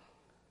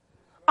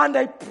 And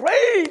I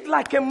prayed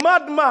like a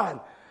madman.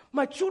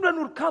 My children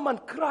would come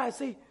and cry. I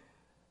say,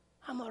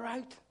 I'm all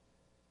right.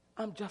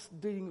 I'm just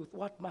dealing with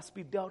what must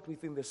be dealt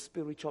with in the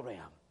spiritual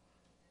realm.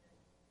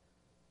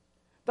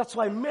 That's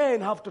why men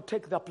have to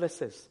take their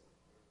places.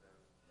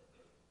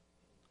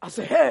 As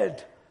a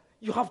head,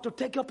 you have to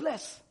take your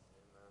place.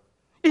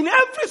 In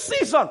every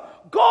season,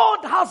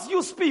 God has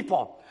used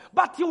people,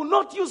 but he will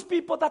not use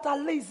people that are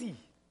lazy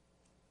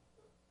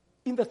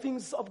in the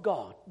things of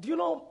God. Do you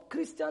know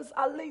Christians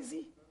are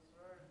lazy?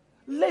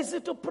 Lazy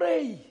to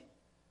pray.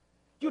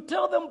 You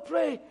tell them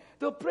pray,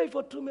 they'll pray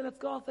for 2 minutes.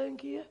 God,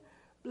 thank you.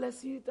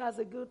 Bless you.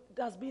 It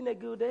has been a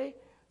good day.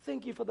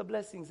 Thank you for the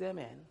blessings.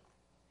 Amen.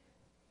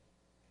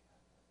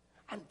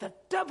 And the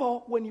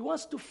devil, when he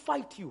wants to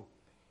fight you,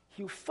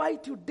 he'll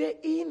fight you day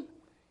in,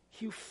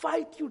 he'll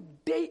fight you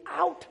day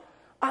out.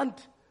 And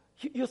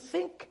you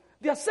think,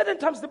 there are certain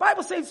times, the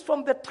Bible says,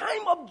 from the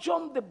time of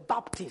John the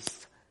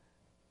Baptist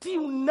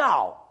till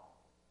now,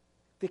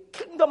 the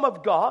kingdom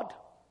of God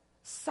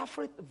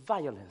suffereth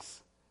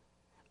violence.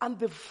 And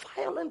the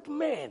violent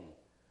men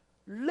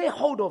lay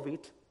hold of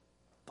it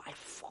by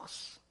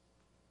force.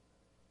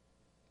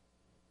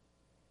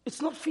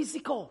 It's not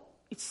physical,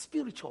 it's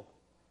spiritual.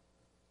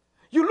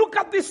 You look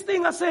at this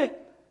thing and say,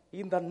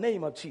 in the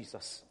name of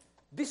Jesus,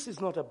 this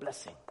is not a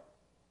blessing.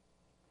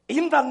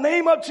 In the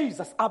name of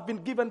Jesus, I've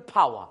been given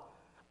power.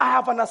 I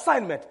have an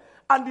assignment.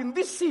 And in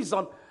this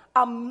season,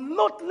 I'm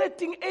not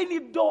letting any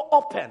door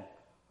open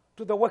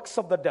to the works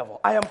of the devil.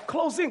 I am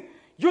closing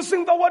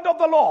using the word of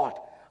the Lord.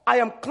 I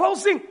am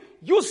closing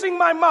using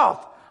my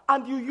mouth.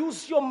 And you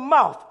use your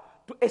mouth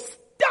to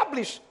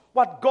establish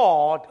what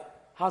God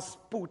has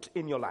put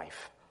in your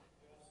life.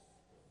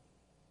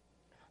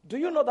 Do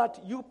you know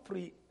that you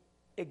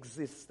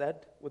pre-existed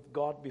with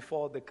God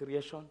before the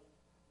creation?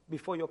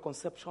 Before your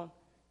conception?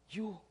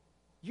 You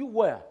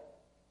were.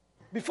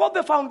 Before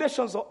the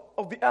foundations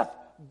of the earth,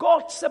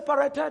 God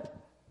separated.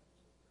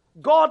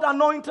 God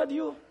anointed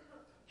you.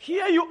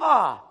 Here you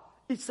are.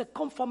 It's a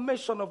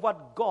confirmation of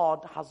what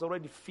God has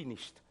already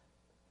finished.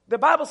 The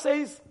Bible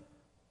says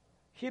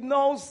he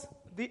knows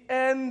the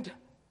end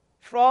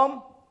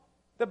from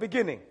the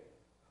beginning.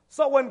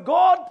 So when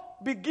God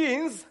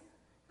begins,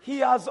 he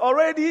has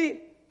already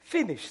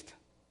finished.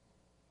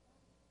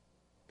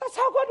 That's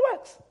how God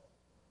works.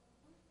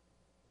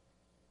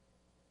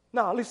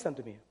 Now, listen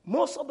to me.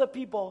 Most of the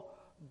people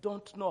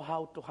don't know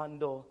how to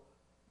handle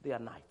their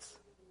nights.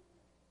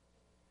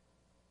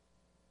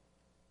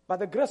 By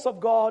the grace of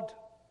God,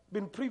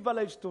 been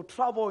privileged to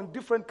travel in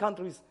different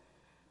countries,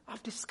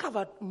 I've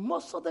discovered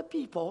most of the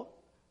people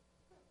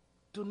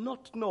do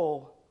not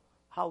know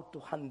how to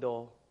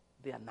handle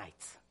their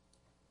nights.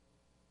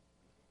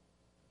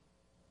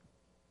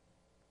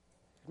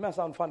 It may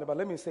sound funny, but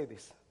let me say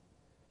this.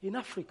 In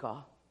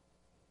Africa,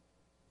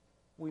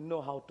 we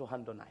know how to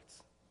handle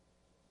nights.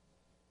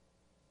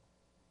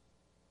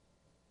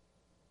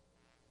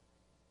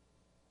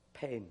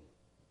 Pain.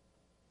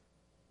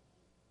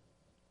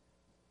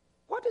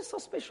 What is so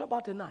special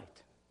about a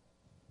night?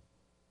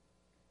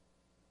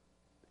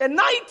 A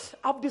night,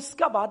 I've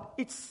discovered,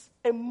 it's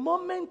a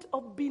moment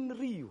of being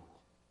real.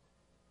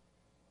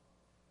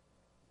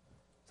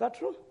 Is that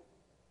true?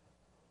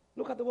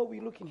 Look at the way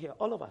we're looking here,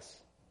 all of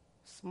us.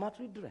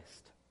 Smartly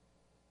dressed.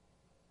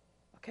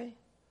 Okay?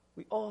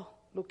 We all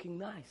looking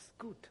nice,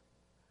 good.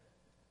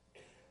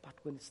 But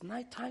when it's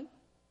nighttime,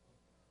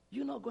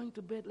 you're not going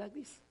to bed like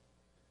this.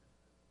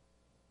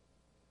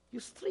 You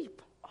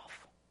strip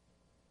off.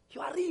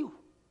 You are real.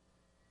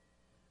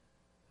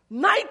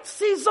 Night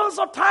seasons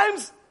or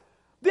times,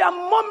 there are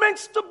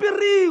moments to be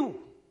real.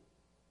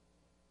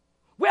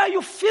 Where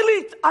you feel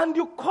it and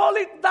you call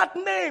it that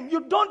name.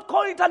 You don't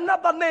call it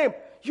another name.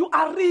 You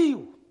are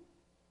real.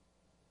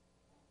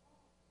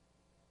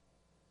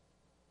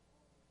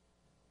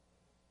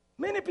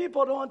 Many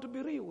people don't want to be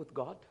real with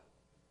God.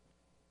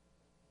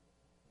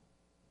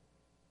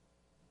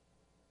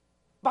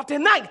 But a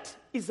night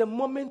is a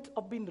moment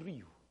of being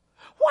real.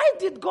 Why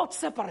did God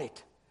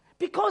separate?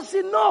 Because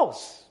He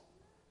knows.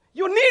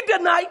 You need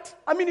a night.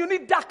 You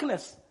need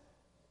darkness.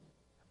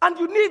 And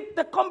you need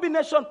the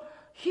combination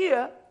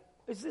here.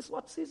 Is this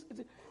what is?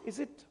 Is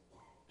it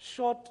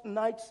short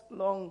nights,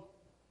 long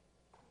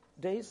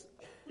days?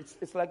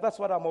 It's like that's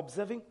what I'm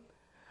observing.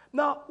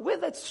 Now,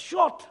 whether it's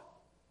short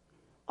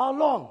or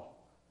long,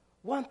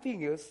 one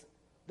thing is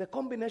the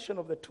combination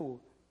of the two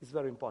is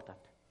very important.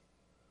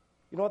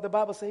 You know what the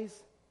Bible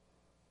says?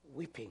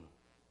 Weeping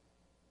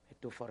may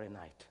do for a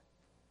night,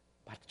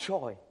 but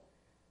joy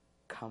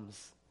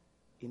comes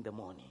in the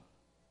morning.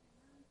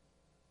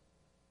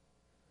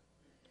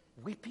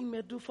 Weeping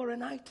may do for a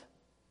night,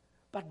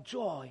 but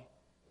joy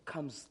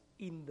comes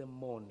in the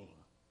morning.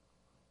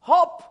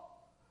 Hope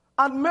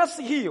and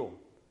mercy heal.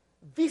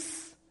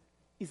 This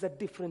is a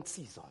different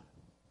season.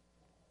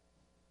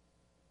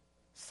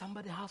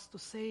 Somebody has to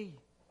say,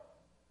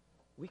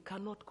 we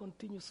cannot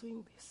continue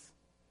doing this.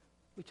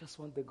 We just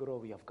want the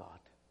glory of God.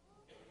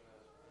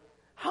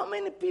 How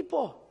many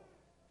people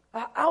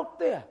are out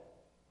there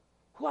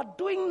who are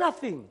doing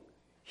nothing?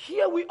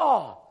 Here we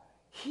are,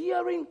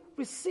 hearing,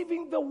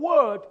 receiving the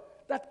word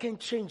that can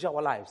change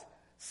our lives.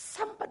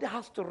 Somebody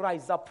has to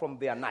rise up from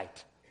their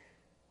night.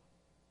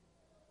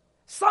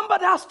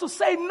 Somebody has to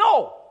say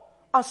no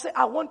and say,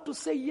 I want to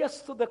say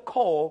yes to the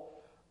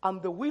call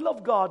and the will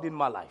of God in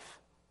my life.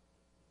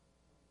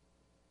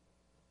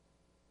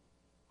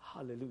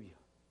 Hallelujah.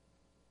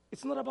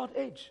 It's not about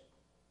age.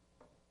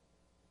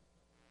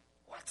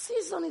 What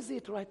season is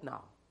it right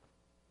now?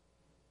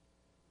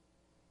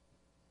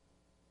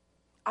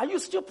 Are you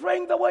still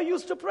praying the way you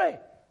used to pray?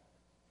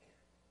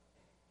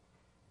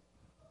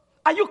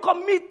 Are you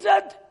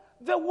committed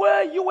the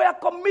way you were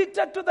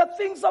committed to the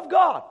things of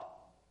God?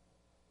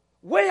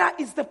 Where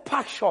is the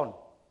passion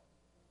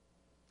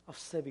of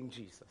serving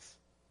Jesus?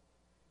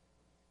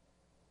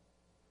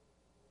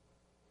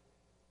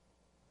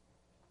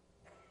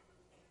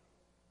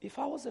 If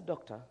I was a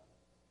doctor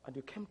and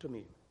you came to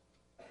me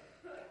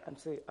and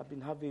say, I've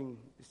been having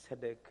this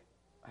headache,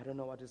 I don't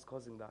know what is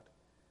causing that,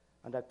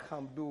 and I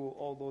can't do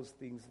all those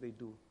things they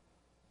do,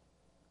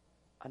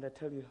 and I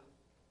tell you,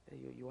 hey,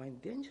 you are in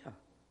danger.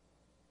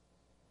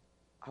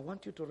 I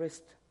want you to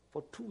rest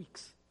for 2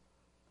 weeks.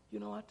 You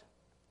know what?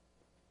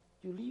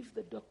 You leave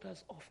the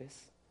doctor's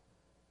office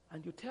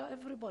and you tell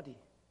everybody,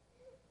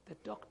 the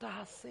doctor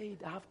has said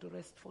I have to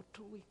rest for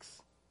 2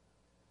 weeks.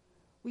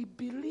 We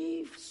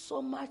believe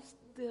so much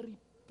the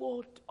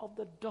report of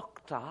the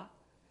doctor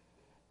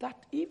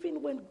that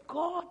even when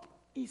God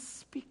is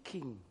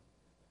speaking,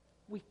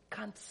 we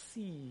can't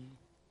see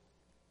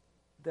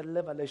the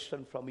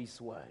revelation from His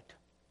word.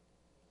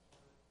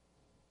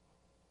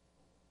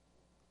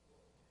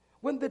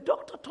 When the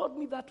doctor told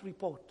me that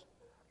report,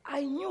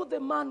 I knew the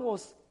man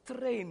was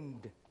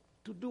trained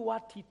to do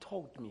what he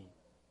told me.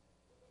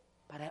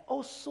 But I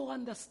also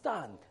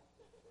understand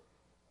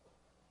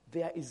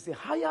there is a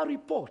higher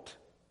report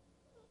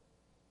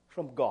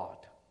from God.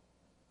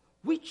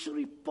 Which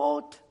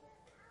report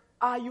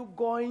are you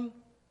going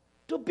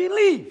to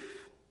believe?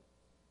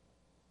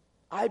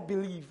 I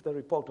believe the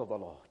report of the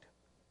Lord.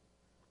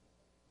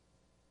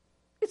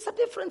 It's a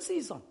different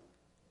season.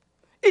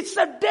 It's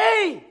a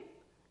day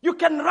you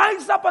can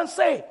rise up and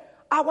say,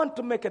 I want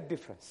to make a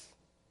difference.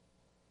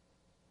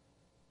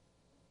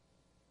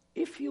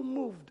 If you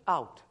moved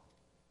out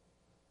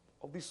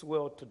of this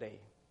world today,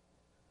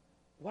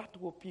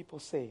 what will people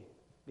say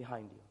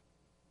behind you?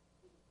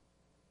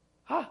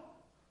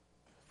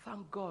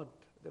 thank God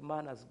the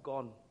man has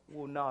gone.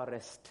 We'll now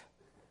rest.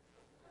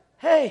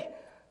 Hey,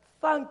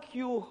 thank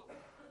you.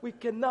 We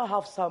can now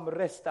have some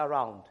rest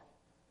around.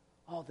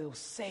 Or they'll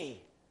say,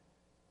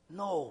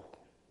 no.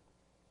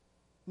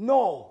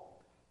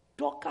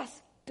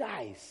 Dorcas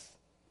dies.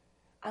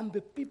 And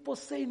the people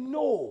say,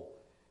 no.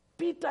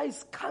 Peter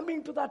is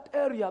coming to that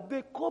area.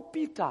 They call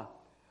Peter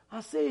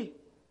and say,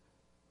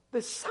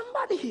 there's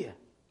somebody here.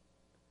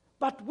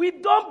 But we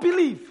don't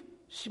believe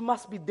she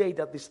must be dead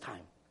at this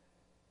time.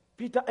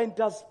 Peter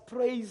enters,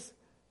 prays,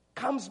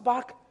 comes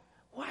back.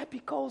 Why?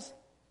 Because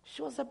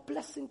she was a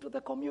blessing to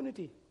the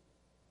community.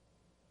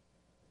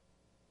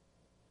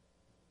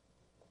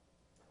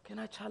 Can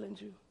I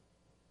challenge you?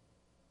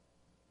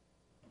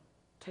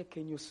 Take a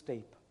new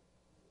step.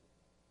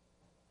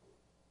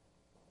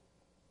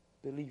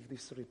 Believe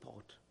this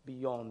report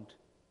beyond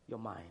your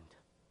mind.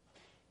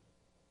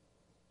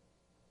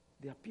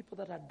 There are people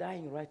that are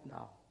dying right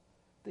now.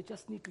 They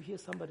just need to hear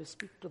somebody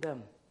speak to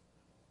them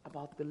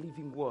about the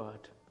living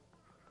word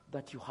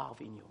that you have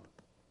in you.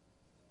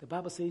 The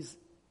Bible says,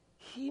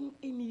 him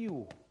in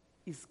you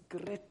is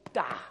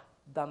greater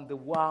than the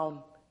one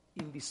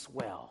in this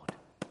world.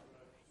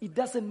 It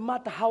doesn't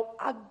matter how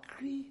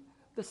ugly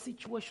the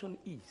situation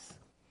is.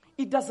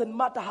 It doesn't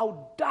matter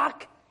how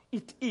dark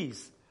it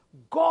is.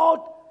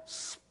 God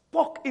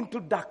spoke into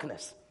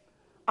darkness.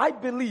 I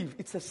believe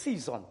it's a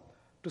season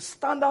to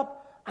stand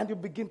up and you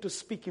begin to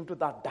speak into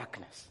that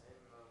darkness.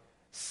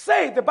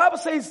 Say, the Bible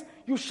says,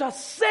 you shall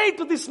say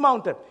to this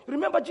mountain.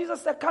 Remember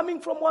Jesus said,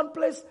 coming from one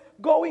place,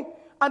 going,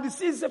 and he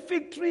sees a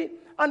fig tree,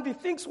 and he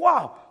thinks,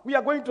 wow, we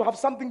are going to have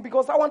something,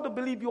 because I want to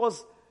believe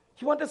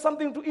he wanted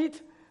something to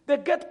eat. They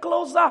get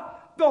closer,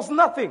 there was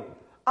nothing.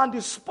 And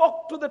he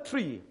spoke to the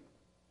tree.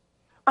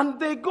 And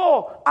they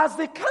go, as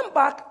they come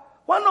back,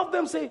 one of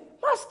them say,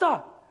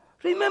 Master,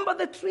 remember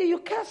the tree you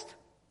cursed?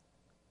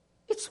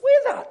 It's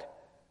withered.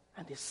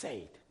 And he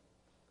said,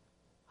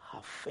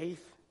 have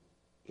faith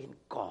in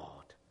God.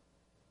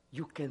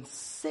 You can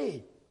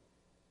say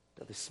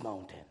to this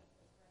mountain.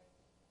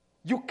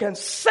 You can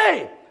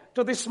say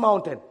to this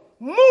mountain,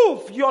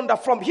 move yonder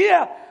from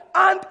here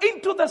and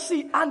into the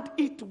sea, and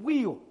it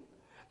will.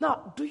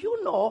 Now, do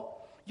you know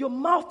your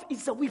mouth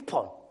is a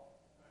weapon?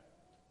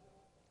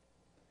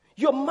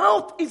 Your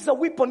mouth is a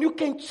weapon. You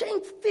can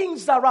change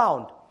things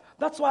around.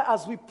 That's why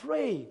as we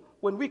pray,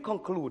 when we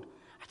conclude,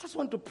 I just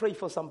want to pray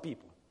for some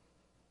people.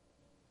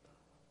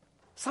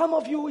 Some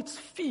of you, it's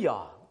fear.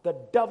 The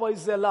devil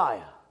is a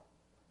liar.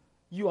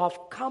 You have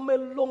come a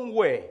long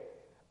way,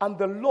 and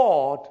the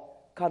Lord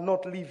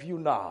cannot leave you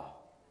now.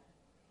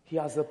 He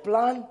has a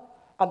plan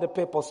and a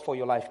purpose for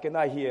your life. Can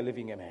I hear a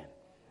living amen?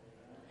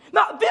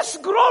 Now, this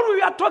glory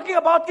we are talking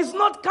about is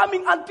not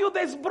coming until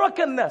there is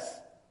brokenness.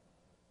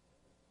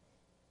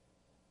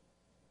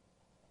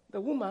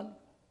 The woman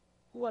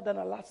who had an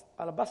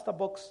alabaster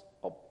box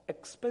of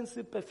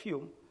expensive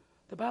perfume,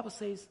 the Bible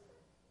says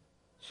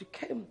she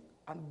came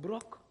and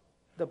broke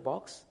the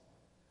box,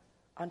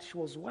 and she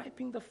was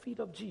wiping the feet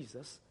of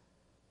Jesus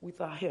with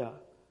her hair.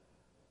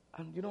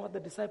 And you know what the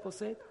disciples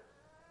said?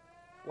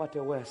 What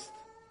a waste.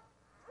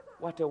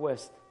 What a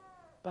waste.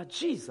 But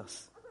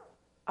Jesus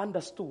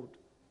understood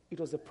it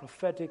was a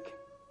prophetic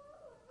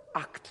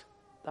act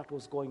that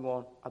was going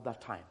on at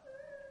that time.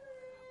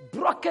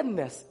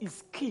 Brokenness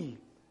is key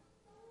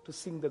to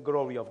seeing the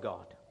glory of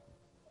God.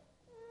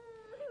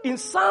 In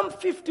Psalm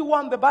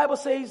 51, the Bible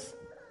says,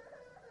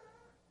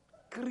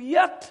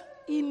 create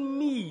in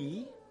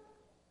me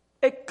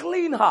a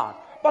clean heart.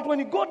 But when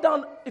you go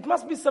down, it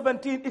must be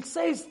 17, it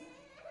says,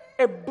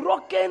 a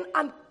broken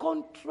and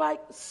contrite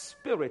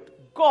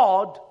spirit,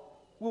 God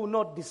will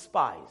not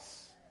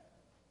despise.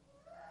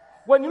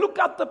 When you look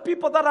at the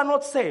people that are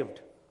not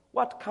saved,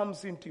 what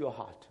comes into your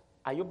heart?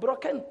 Are you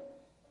broken?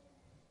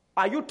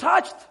 Are you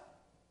touched?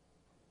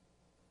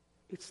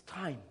 It's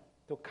time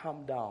to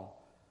calm down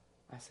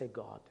and say,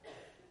 God,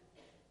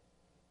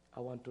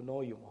 I want to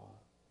know you more.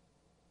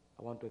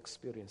 I want to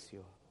experience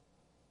you.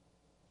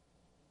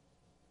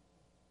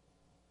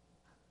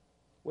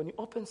 When you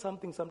open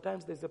something,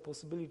 sometimes there's a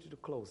possibility to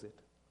close it.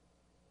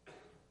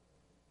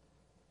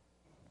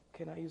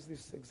 Can I use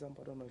this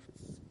example? I don't know if it's...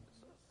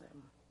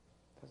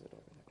 Does it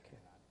open? Okay.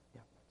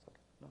 Yeah, it's okay.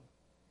 No.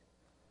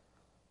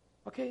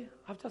 Okay,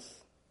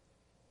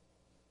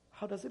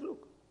 how does it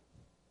look?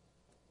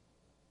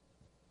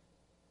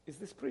 Is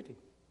this pretty?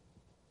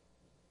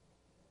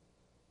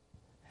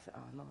 I said,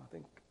 no, I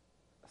think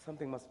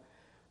something must...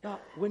 Now,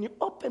 when you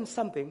open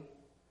something,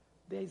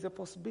 there is a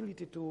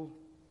possibility to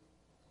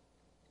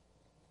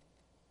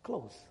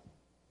close.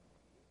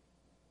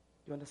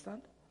 You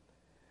understand?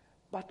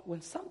 But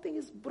when something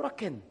is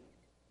broken,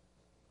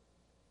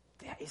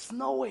 there is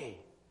no way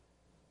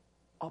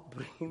of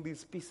bringing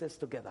these pieces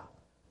together.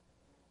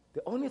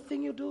 The only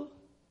thing you do is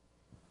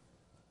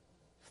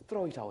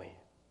throw it away.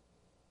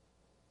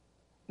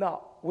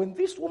 Now, when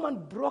this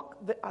woman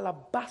broke the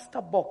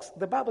alabaster box,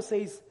 the Bible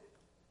says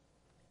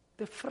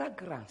the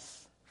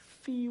fragrance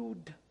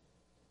filled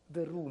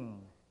the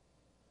room.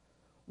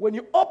 When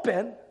you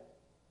open,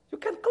 you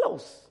can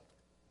close.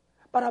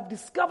 But I've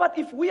discovered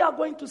if we are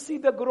going to see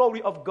the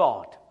glory of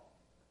God,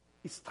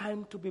 it's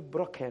time to be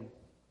broken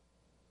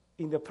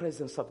in the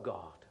presence of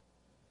God.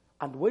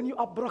 And when you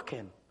are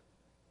broken,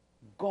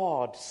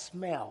 God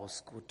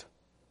smells good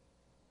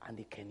and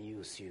He can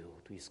use you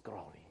to His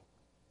glory.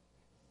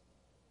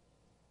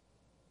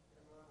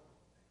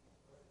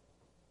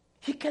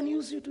 He can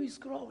use you to His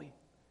glory.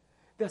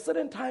 There are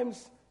certain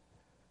times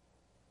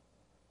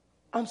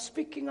I'm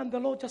speaking and the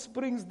Lord just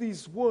brings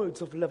these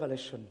words of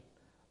revelation.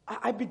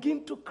 I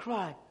begin to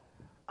cry.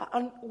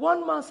 And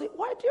one man said,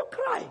 "Why do you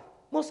cry?"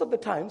 Most of the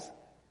times,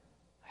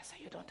 I say,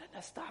 "You don't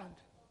understand."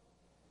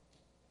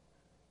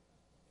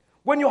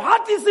 When your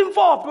heart is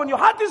involved, when your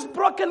heart is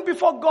broken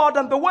before God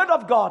and the Word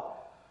of God,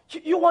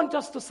 you want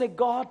just to say,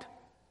 "God,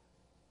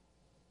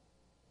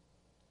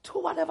 do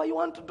whatever you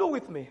want to do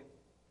with me."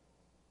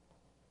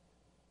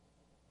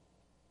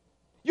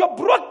 Your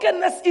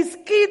brokenness is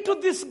key to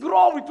this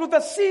glory, to the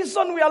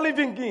season we are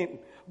living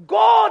in.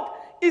 God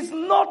is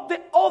not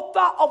the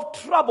author of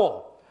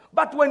trouble.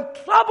 But when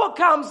trouble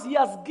comes, He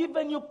has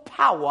given you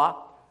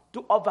power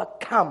to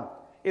overcome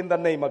in the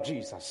name of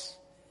Jesus.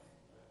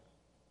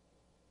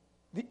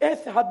 The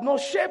earth had no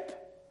shape,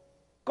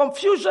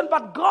 confusion,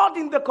 but God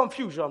in the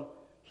confusion,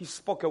 He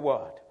spoke a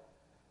word.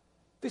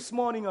 This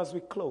morning as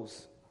we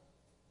close,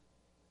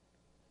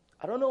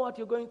 I don't know what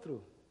you're going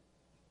through.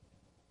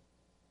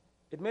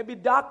 It may be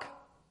dark,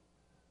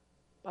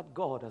 but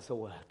God has a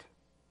word.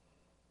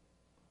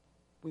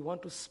 We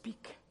want to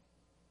speak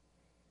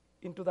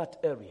into that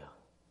area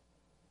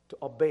to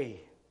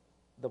obey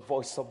the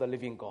voice of the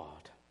living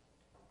God.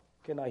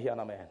 Can I hear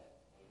an amen? Amen.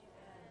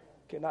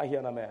 Can I hear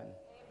an amen? Amen?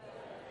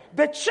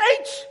 The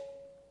church,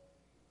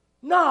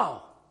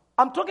 now,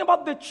 I'm talking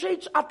about the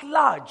church at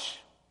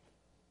large,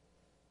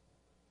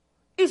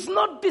 is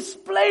not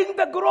displaying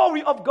the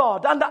glory of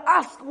God. And I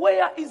ask,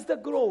 where is the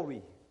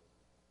glory?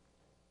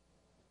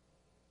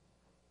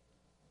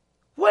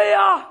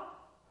 Where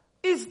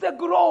is the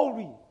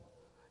glory?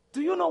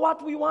 Do you know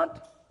what we want?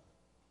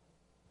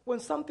 When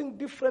something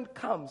different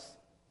comes,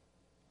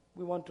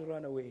 we want to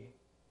run away.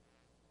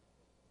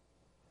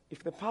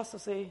 If the pastor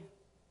say,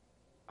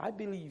 "I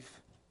believe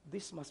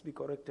this must be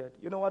corrected,"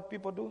 you know what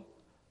people do?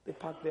 They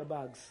pack their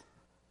bags.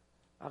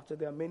 After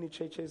there are many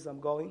churches I'm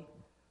going,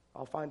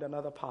 I'll find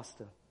another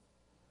pastor.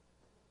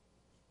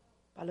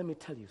 But let me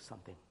tell you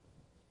something.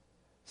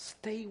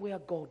 Stay where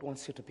God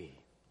wants you to be.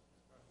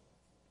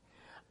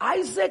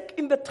 Isaac,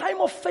 in the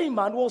time of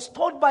famine, was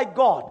told by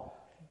God,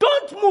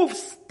 "Don't move,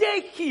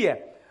 stay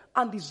here."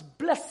 And his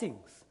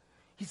blessings,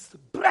 his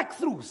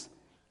breakthroughs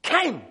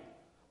came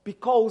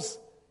because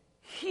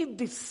he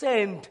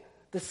discerned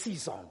the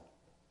season.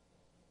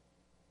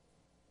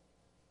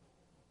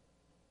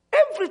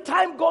 Every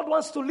time God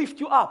wants to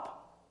lift you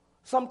up,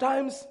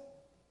 sometimes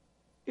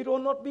it will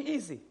not be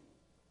easy.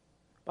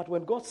 But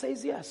when God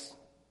says yes,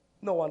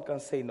 no one can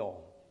say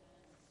no.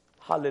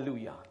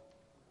 Hallelujah.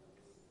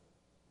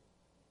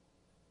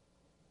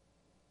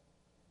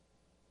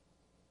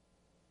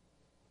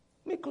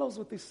 Let me close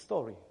with this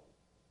story,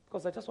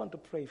 because I just want to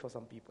pray for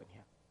some people in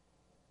here.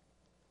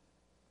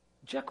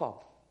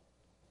 Jacob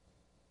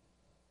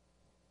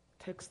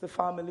takes the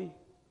family,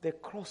 they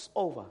cross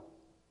over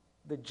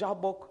the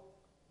Jabbok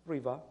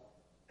River,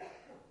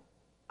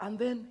 and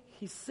then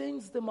he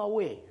sends them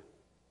away.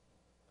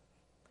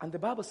 And the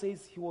Bible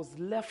says he was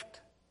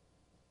left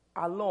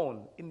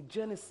alone. In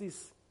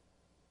Genesis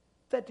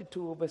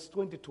 32, verse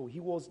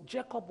 22,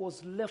 Jacob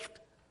was left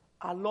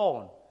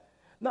alone.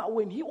 Now,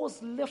 when he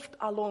was left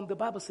alone, the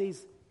Bible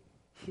says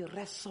he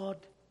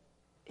wrestled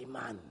a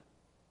man.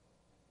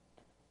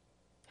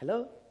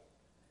 Hello?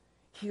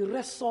 He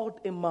wrestled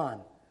a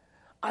man.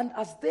 And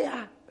as they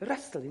are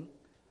wrestling,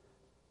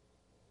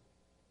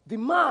 the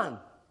man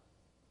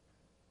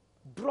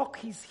broke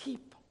his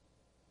hip.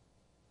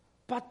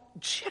 But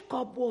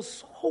Jacob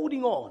was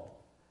holding on.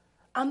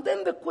 And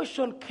then the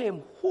question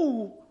came,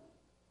 "Who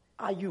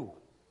are you?"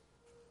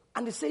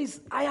 And he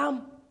says, "I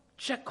am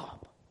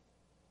Jacob.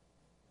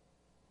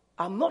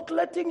 I'm not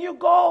letting you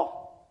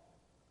go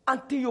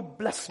until you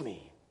bless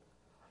me.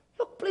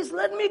 Look, please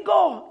let me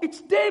go.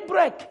 It's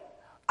daybreak.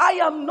 I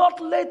am not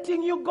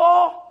letting you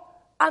go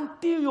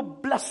until you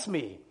bless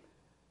me."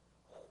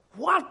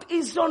 "What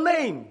is your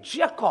name?"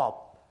 "Jacob."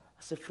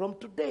 I said, "From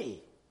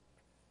today,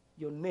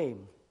 your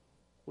name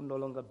will no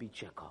longer be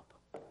Jacob.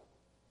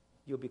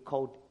 You'll be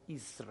called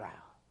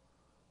Israel,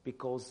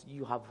 because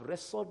you have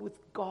wrestled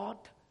with God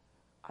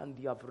and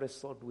you have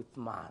wrestled with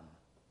man."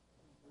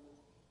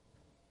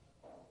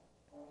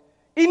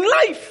 In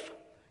life,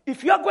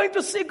 if you are going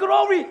to see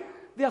glory,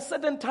 there are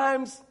certain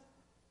times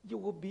you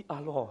will be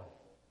alone,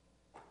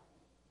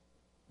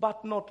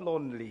 but not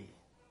lonely,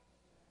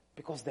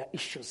 because there are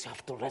issues you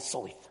have to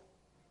wrestle with.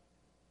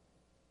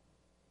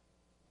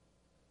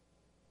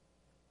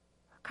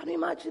 Can you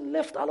imagine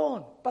left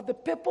alone? But the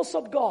purpose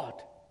of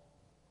God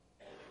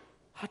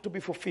had to be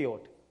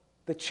fulfilled.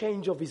 The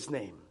change of his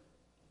name.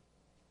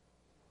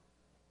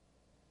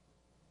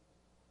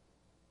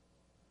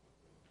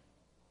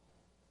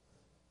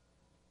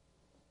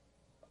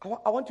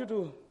 I want you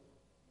to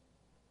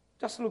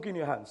Just look in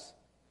your hands.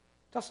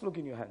 Just look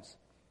in your hands.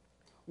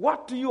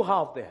 What do you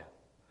have there?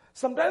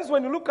 Sometimes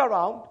when you look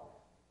around,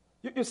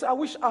 you say, I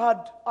wish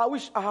I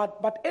had,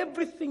 but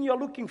everything you're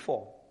looking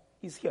for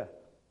is here.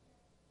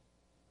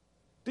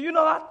 Do you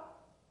know that?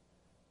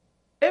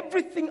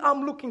 Everything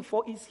I'm looking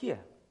for is here.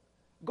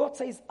 God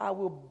says, I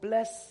will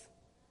bless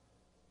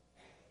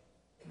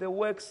the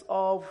works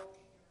of...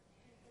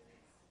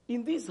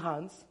 In these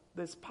hands,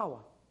 there's power.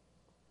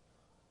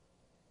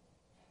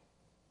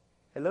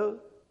 Hello?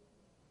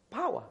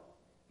 Power.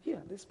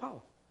 Here, there's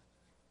power.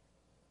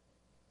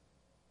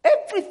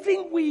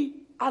 Everything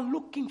we are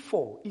looking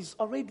for is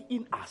already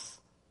in us.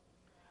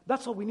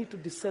 That's why we need to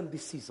discern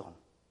this season.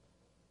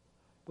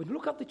 When you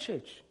look at the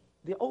church,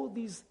 there are all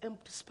these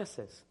empty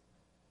spaces.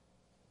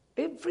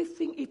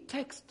 Everything it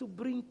takes to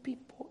bring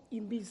people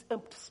in these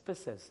empty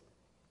spaces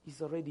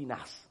is already in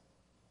us.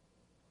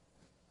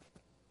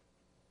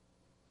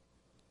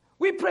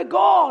 We pray,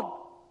 God,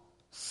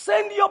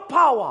 send your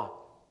power.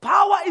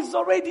 Power is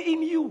already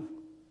in you.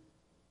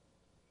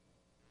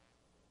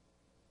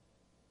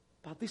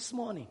 But this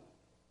morning,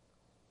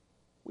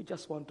 we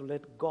just want to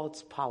let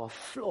God's power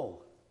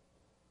flow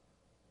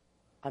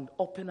and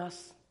open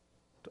us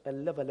to a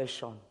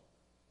revelation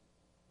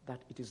that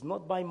it is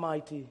not by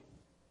mighty,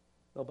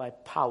 nor by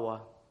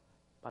power,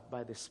 but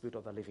by the Spirit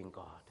of the living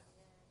God.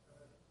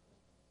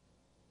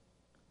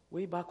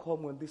 Way back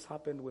home when this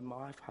happened, when my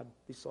wife had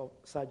this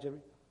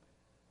surgery,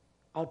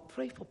 I would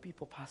pray for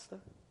people, Pastor,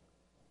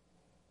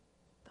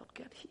 that would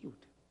get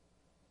healed.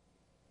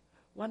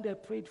 One day I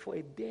prayed for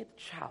a dead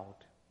child,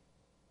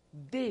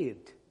 dead,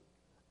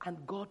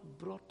 and God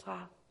brought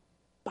her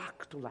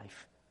back to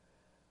life.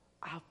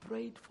 I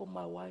prayed for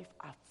my wife,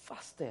 I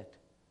fasted,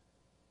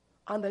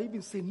 and I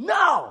even said,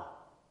 now,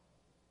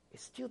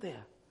 it's still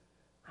there.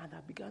 And I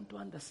began to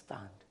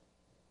understand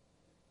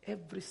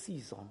every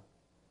season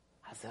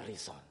has a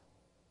reason.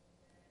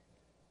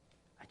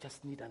 I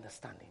just need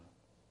understanding.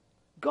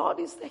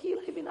 God is the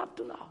healer even up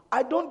to now.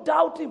 I don't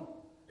doubt him.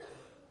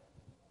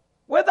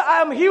 Whether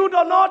I am healed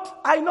or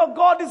not, I know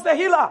God is the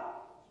healer.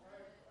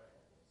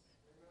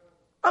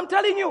 I'm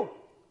telling you.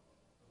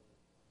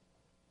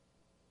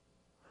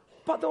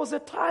 But there was a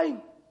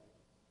time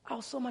I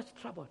was so much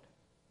troubled.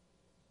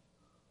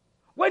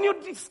 When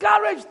you're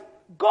discouraged,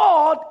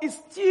 God is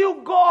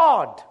still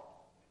God.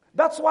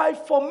 That's why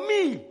for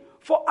me,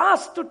 for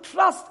us to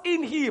trust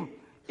in him,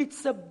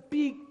 it's a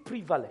big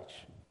privilege.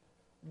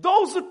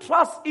 Those who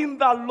trust in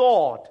the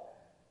Lord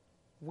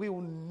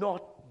will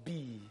not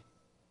be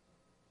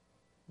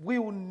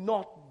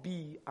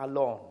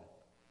alone.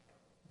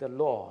 The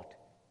Lord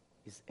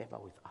is ever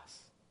with us.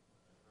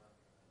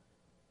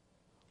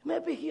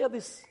 Maybe here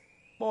this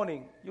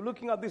morning, you're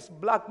looking at this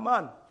black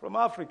man from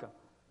Africa.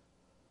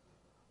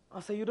 I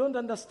say, you don't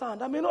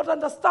understand. I may not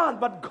understand,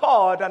 but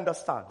God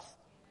understands.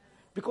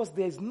 Because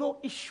there is no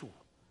issue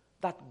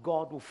that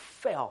God will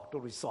fail to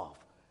resolve.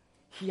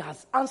 He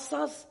has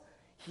answers.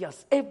 He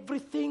has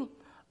everything.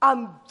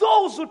 And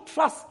those who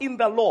trust in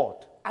the Lord,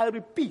 I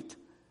repeat,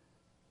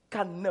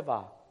 can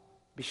never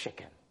be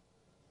shaken.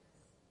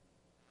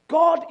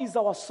 God is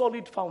our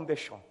solid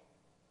foundation.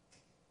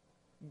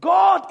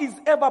 God is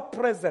ever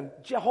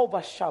present,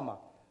 Jehovah Shammah.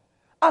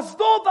 As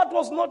though that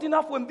was not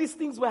enough when these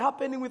things were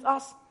happening with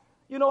us,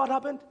 you know what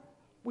happened?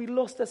 We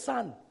lost a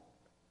son.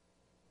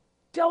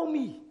 Tell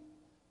me,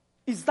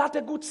 is that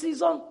a good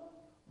season?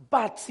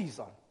 Bad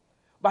season.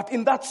 But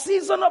in that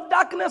season of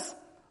darkness,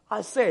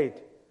 I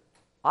said,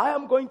 I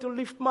am going to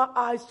lift my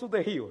eyes to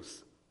the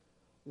hills.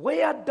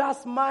 Where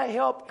does my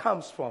help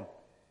comes from?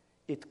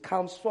 It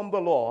comes from the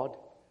Lord,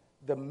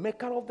 the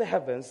maker of the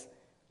heavens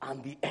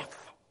and the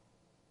earth.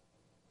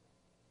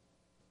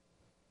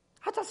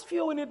 I just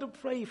feel we need to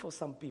pray for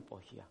some people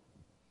here.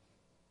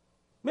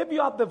 Maybe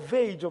you're at the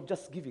verge of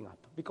just giving up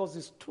because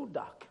it's too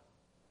dark.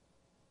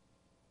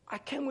 I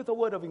came with a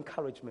word of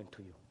encouragement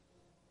to you.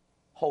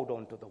 Hold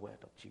on to the word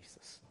of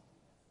Jesus.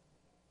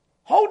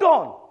 Hold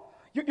on.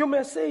 You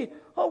may say,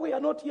 oh, we are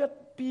not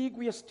yet big,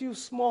 we are still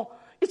small.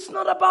 It's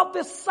not about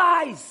the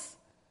size.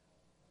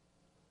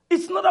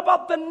 It's not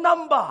about the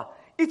number.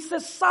 It's the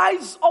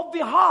size of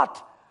the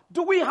heart.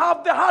 Do we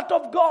have the heart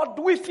of God?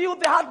 Do we feel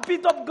the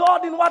heartbeat of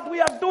God in what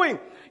we are doing?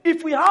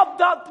 If we have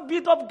that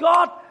beat of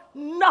God,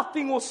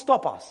 nothing will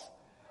stop us.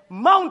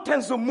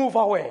 Mountains will move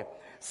away.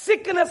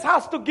 Sickness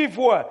has to give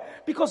way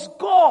because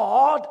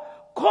God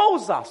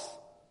calls us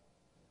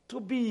to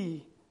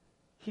be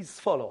his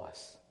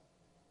followers.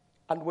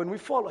 And when we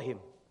follow him,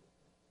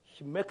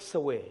 he makes a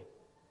way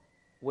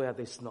where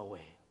there's no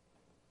way.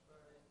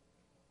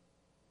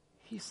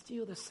 He's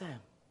still the same.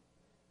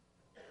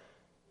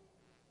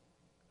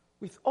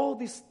 With all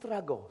these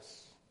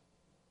struggles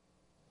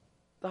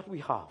that we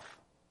have,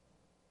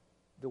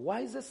 the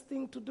wisest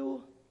thing to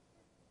do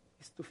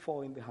is to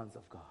fall in the hands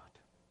of God.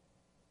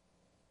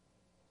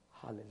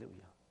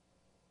 Hallelujah.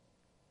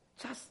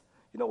 Just,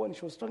 when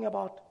she was talking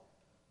about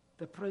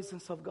the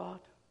presence of God,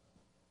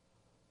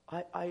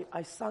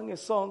 I sang a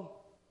song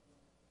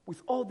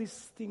with all these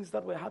things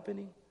that were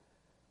happening.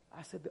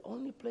 I said, the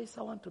only place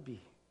I want to be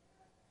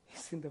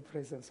is in the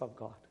presence of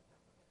God.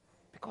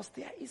 Because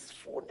there is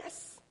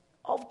fullness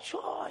of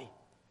joy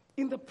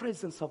in the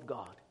presence of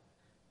God.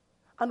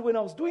 And when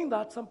I was doing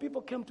that, some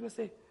people came to me and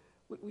say,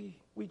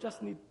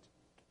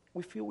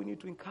 we feel we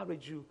need to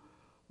encourage you.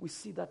 We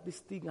see that this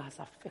thing has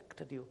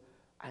affected you.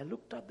 I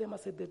looked at them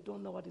and said, they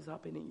don't know what is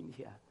happening in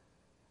here.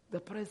 The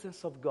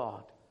presence of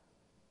God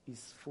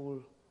is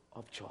full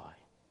of joy.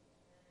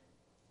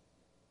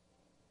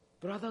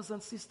 Brothers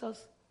and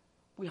sisters,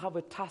 we have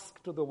a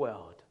task to the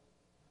world,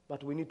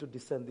 but we need to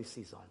discern this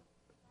season.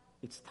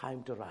 It's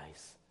time to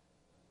rise.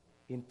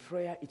 In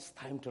prayer, it's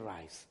time to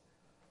rise.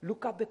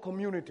 Look at the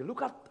community.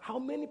 Look at how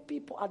many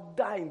people are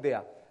dying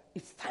there.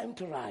 It's time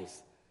to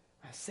rise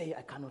and say,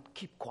 I cannot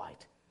keep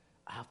quiet.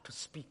 I have to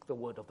speak the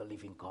word of the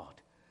living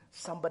God.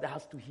 Somebody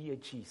has to hear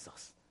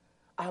Jesus.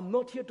 I'm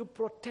not here to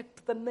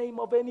protect the name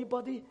of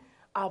anybody.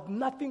 I have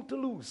nothing to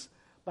lose.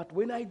 But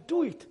when I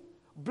do it,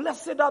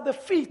 blessed are the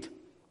feet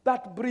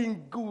that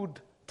bring good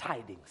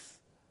tidings.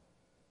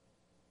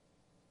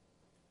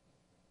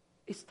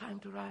 It's time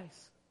to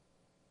rise.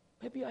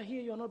 Maybe you're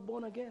here, you're not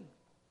born again.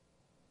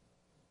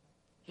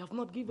 You have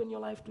not given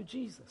your life to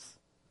Jesus.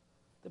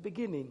 The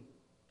beginning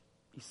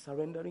is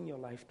surrendering your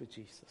life to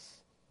Jesus.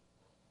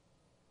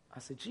 I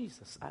say,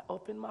 Jesus, I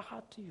open my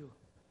heart to you.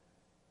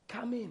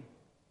 Come in.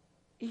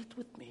 Eat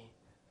with me.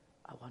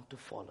 I want to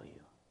follow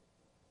you.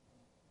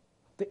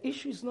 The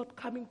issue is not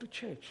coming to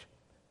church.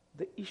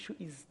 The issue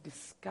is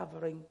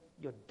discovering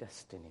your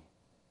destiny.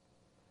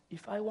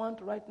 If I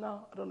want right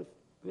now, I don't know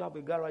if we have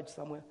a garage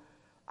somewhere,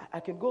 I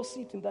can go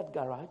sit in that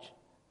garage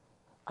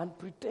and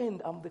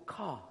pretend I'm the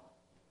car.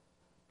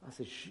 I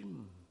say,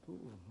 shim,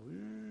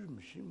 boom,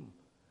 shim.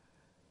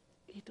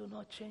 It will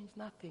not change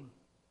nothing.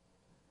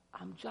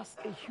 I'm just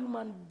a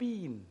human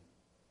being,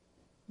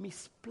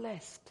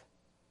 misplaced,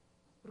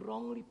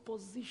 wrongly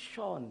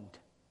positioned.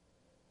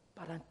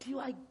 But until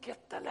I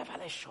get the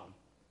revelation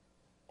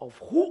of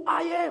who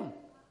I am,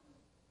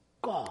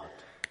 God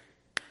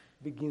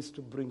begins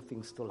to bring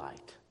things to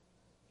light.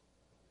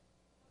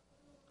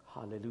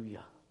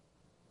 Hallelujah.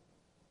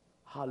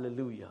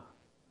 Hallelujah.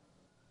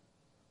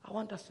 I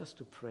want us just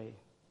to pray.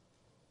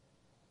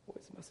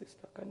 Where's my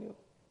sister? Can you?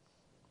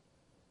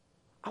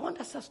 I want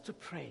us just to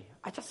pray.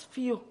 I just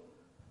feel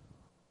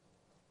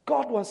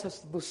God wants us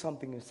to do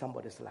something in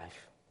somebody's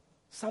life.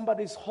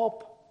 Somebody's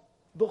hope,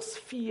 those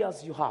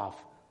fears you have.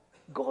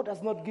 God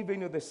has not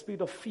given you the spirit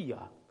of fear.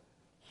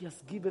 He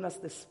has given us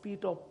the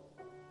spirit of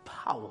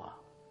power,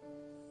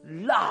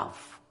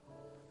 love,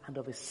 and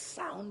of a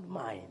sound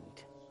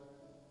mind.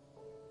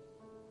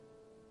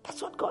 That's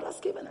what God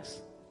has given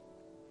us.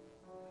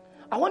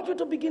 I want you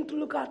to begin to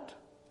look at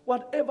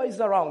whatever is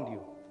around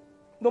you.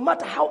 No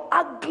matter how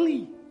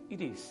ugly it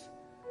is,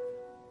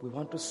 we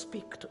want to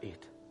speak to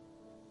it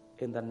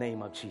in the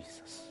name of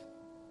Jesus.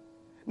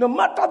 No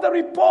matter the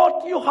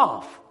report you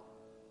have,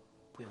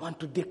 we want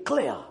to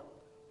declare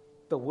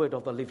the word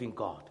of the living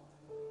God.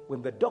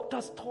 When the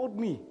doctors told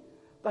me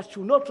that I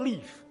should not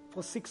live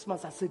for 6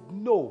 months, I said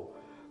no.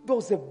 There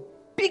was a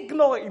big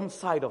no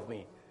inside of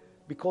me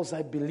because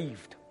I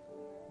believed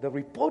the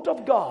report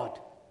of God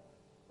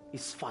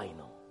is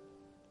final.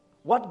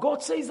 What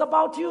God says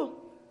about you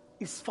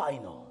is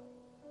final.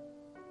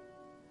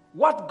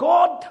 What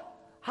God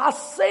has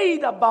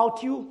said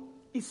about you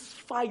is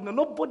final.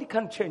 Nobody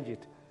can change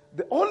it.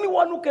 The only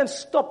one who can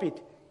stop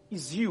it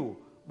is you,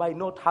 by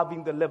not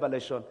having the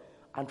revelation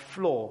and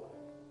flow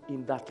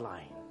in that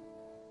line.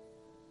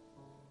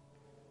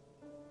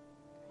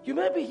 You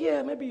may be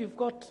here, maybe you've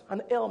got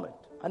an ailment,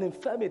 an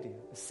infirmity,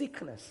 a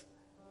sickness.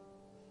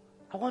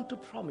 I want to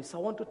promise, I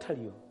want to tell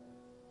you,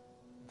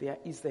 there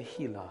is the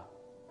healer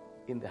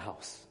in the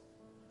house.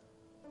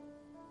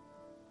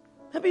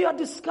 Maybe you are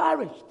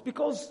discouraged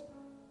because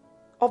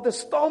of the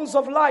storms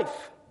of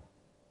life.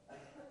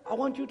 I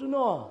want you to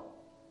know,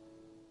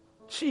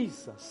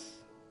 Jesus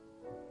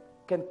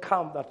can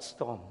calm that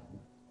storm.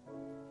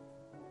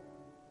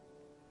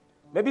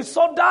 Maybe it's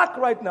so dark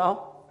right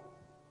now.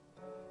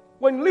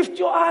 When you lift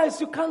your eyes,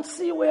 you can't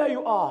see where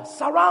you are.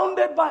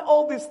 Surrounded by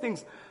all these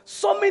things.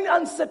 So many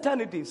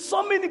uncertainties,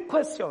 so many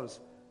questions.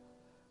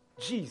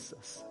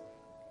 Jesus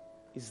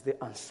is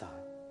the answer.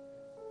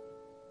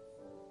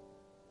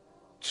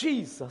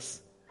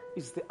 Jesus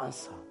is the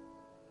answer.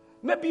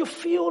 Maybe you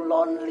feel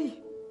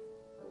lonely.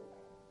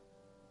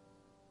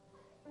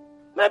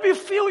 Maybe you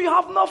feel you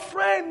have no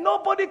friend,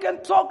 nobody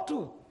can talk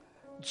to.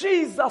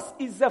 Jesus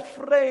is a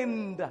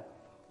friend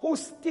who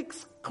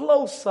sticks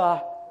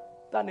closer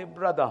than a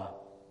brother.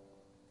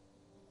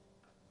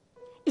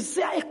 Is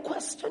there a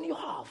question you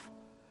have?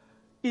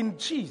 In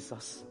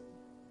Jesus,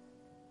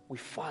 we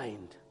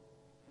find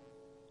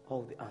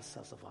all the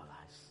answers of our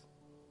lives.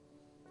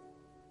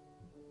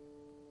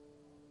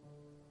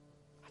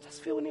 I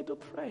just feel we need to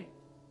pray.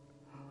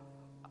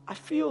 I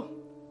feel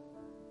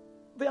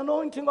the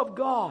anointing of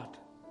God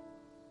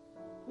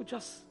will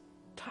just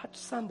touch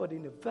somebody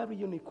in a very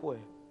unique way.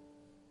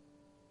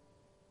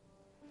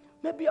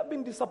 Maybe I've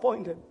been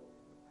disappointed.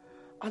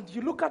 And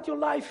you look at your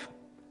life,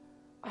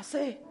 I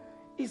say,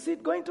 is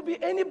it going to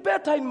be any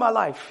better in my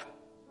life?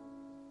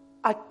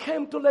 I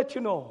came to let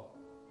you know,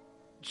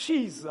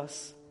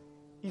 Jesus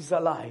is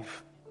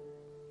alive.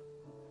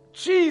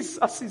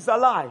 Jesus is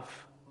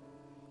alive.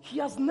 He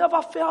has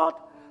never failed.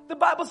 The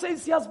Bible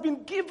says he has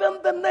been given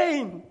the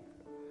name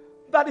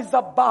that is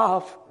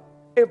above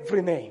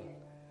every name.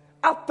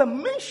 At the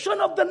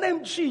mention of the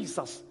name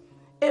Jesus,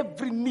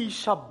 every knee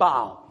shall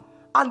bow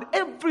and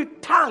every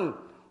tongue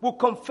will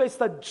confess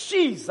that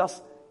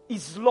Jesus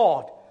is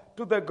Lord,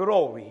 to the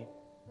glory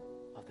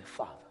of the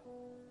Father.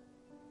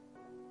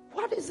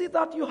 What is it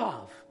that you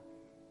have?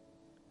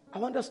 I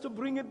want us to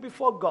bring it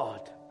before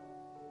God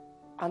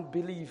and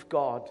believe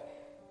God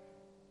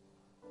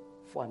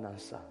for an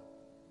answer.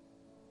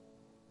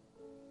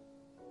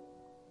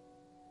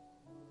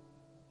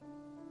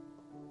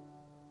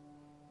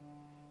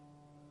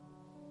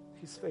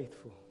 He's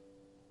faithful.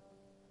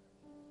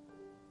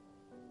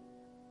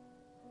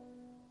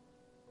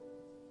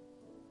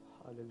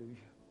 Hallelujah.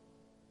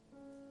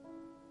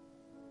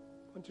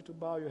 I want you to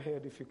bow your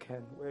head if you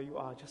can, where you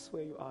are, just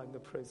where you are in the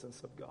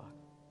presence of God.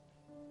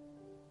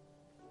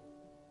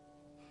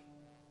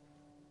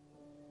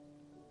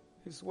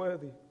 He's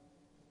worthy.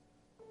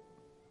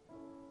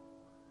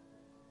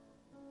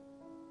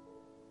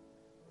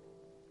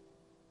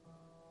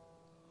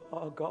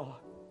 Oh God.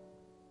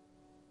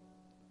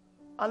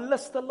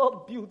 Unless the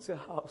Lord builds a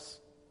house,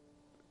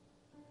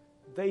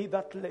 they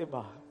that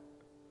labor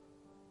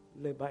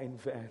in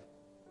vain.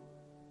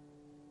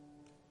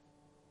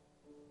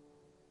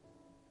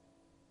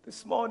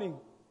 This morning,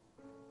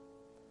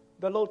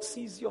 the Lord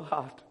sees your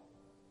heart.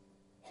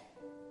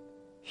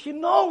 He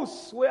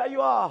knows where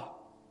you are.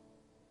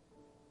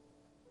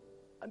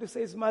 And He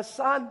says, my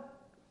son,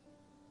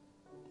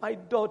 my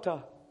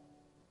daughter,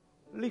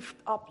 lift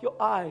up your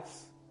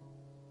eyes.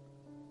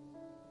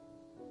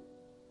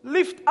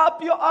 Lift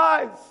up your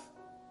eyes.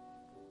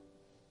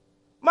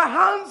 My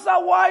hands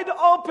are wide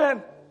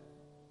open.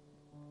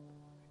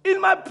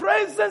 In my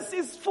presence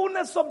is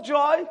fullness of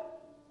joy.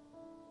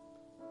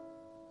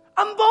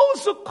 And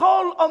those who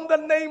call on the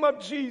name of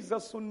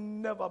Jesus will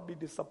never be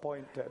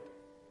disappointed.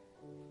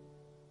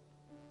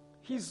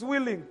 He's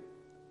willing.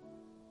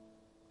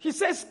 He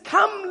says,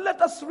 come,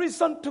 let us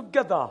reason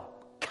together.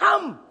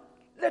 Come,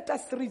 let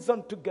us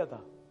reason together.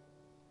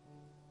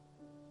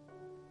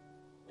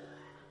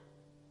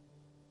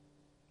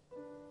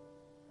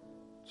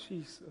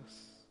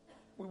 Jesus,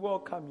 we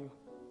welcome you.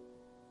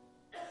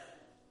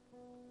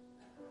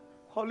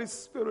 Holy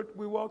Spirit,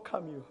 we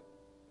welcome you.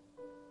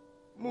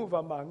 Move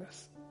among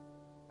us.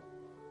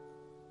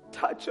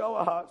 Touch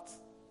our hearts.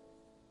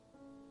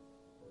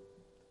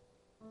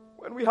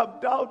 When we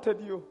have doubted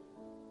you,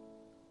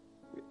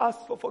 we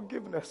ask for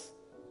forgiveness.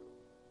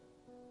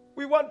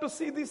 We want to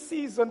see this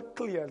season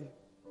clearly.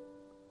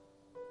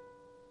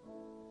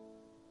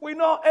 We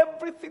know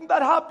everything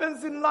that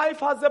happens in life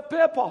has a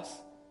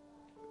purpose.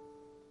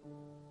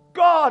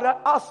 God, I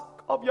ask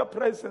of your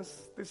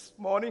presence this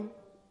morning.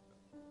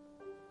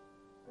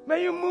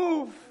 May you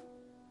move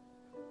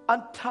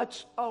and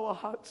touch our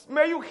hearts.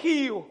 May you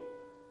heal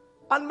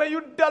and may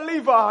you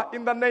deliver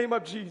in the name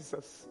of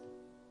Jesus.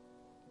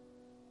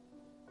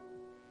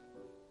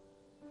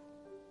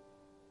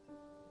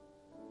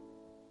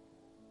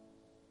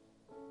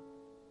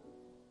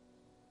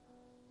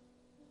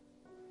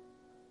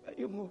 May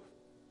you move.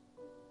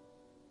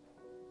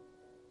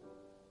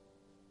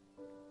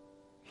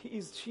 He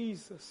is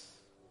Jesus,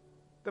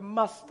 the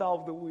master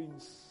of the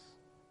winds.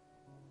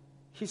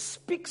 He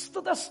speaks to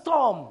the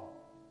storm,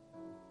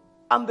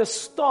 and the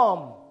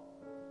storm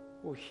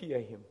will hear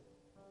him.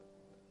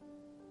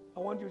 I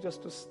want you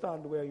just to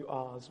stand where you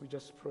are as we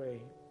just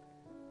pray.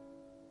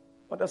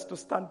 I want us to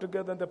stand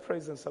together in the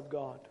presence of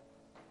God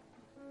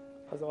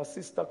as our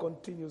sister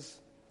continues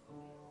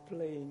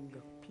playing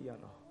the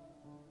piano.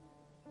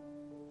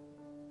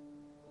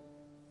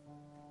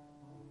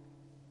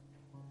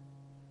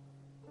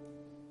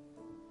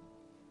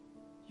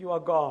 You are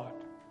God.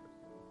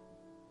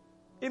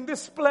 In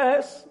this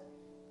place,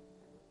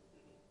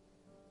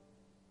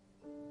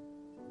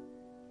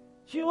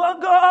 you are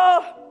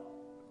God.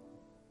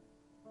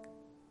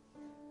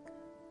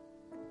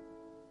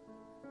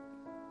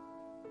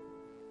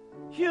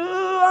 You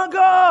are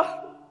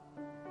God.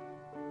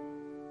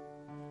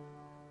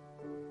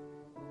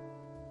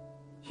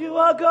 You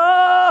are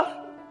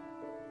God.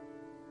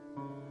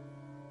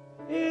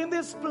 In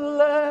this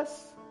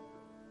place,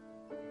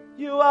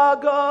 you are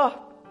God.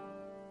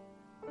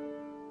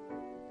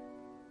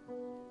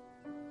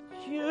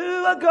 You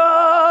are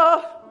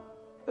God.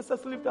 Let's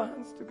just lift our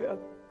hands together.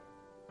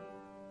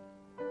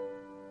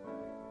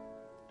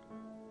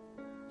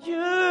 You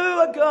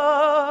are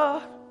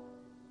God.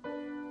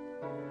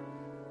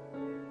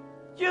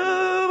 You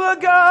are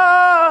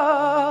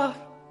God.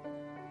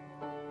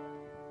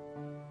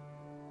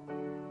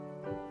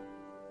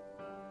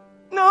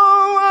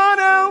 No one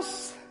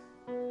else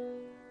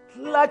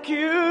like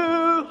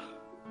you.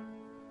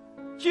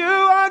 You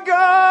are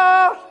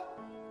God.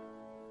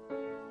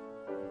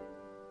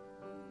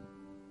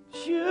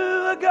 You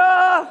are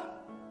God.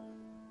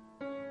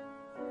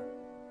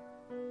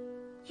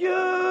 You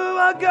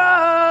are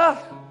God.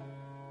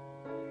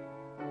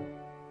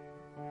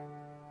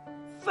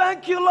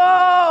 Thank you,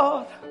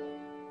 Lord,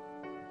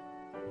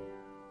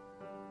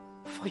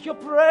 for your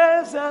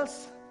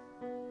presence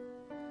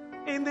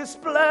in this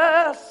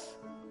place.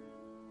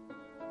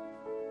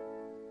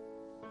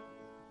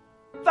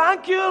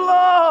 Thank you,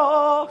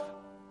 Lord,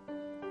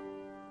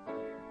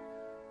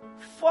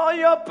 for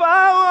your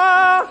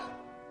power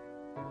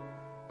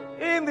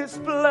in this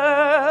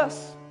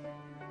place.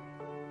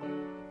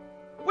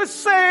 We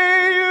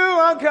say you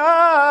are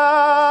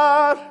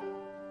God.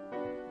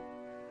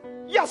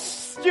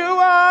 Yes, you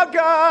are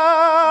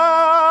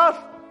God.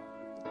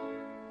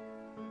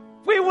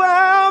 We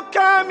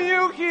welcome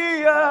you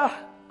here.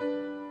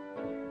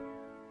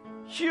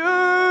 You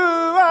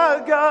are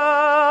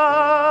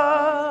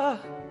God.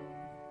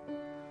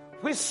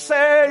 We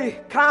say,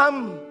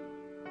 come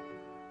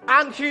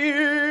and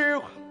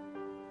heal.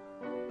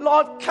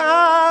 Lord,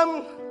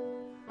 come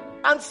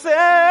and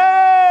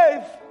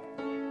save.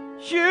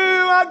 You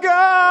are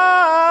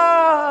God.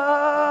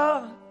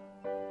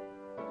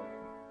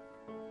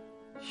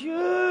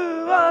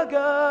 You are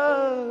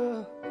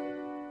God.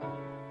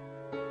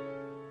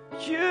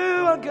 You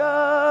are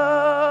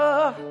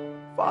God.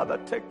 Father,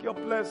 take your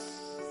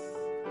place.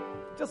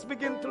 Just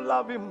begin to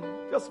love him.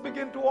 Just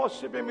begin to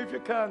worship him if you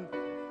can.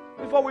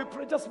 Before we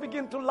pray, just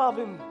begin to love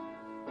him.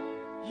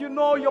 You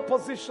know your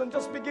position.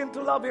 Just begin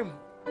to love him.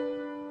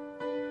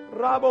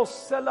 Rabo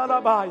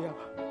selalabaya.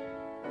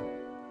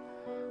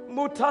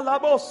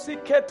 Mutalabo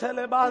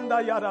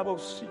siketelebanda yarabo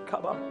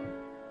sikaba.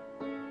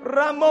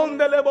 Ramon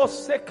delebo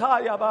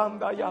sekaya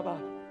banda yaba.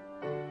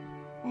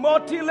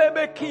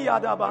 Motilebeki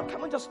yadaba.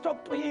 Come on, just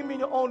talk to him in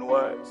your own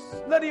words.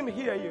 Let him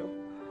hear you.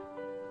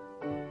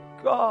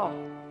 God.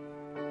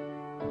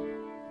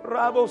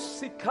 Rabo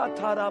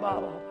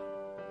sikatarababa.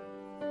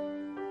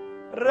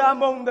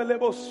 Ramon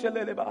delebo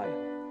shelelebaya.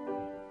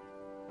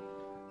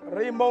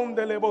 Ramon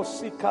delebo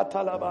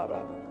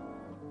sikatalababa.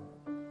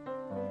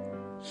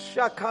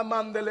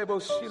 Shakamandelebo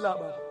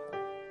shilaba.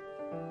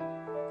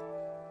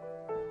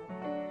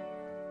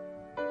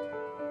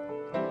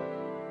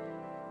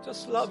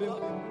 Just love him.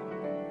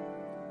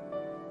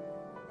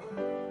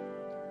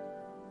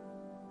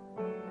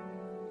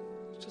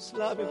 Just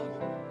love him.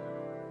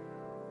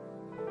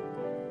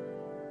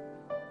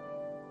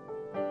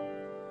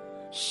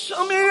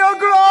 Show me your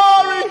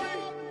glory.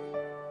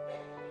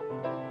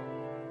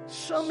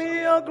 Show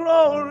me your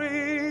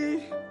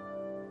glory.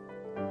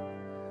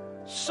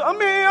 Show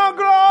me your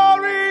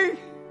glory.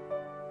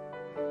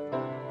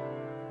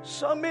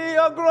 Show me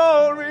your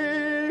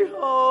glory.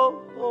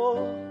 Oh,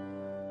 oh.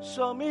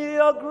 Show me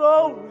your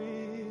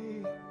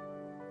glory.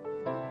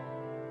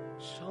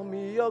 Show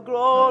me your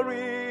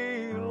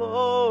glory,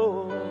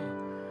 Lord.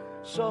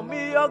 Show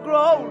me your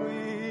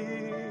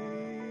glory.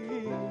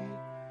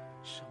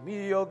 Show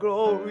me your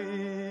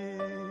glory.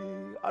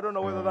 I don't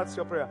know whether that's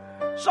your prayer.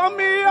 Show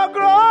me your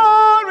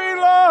glory,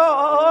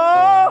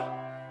 Lord.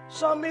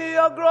 Show me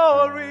your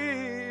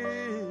glory.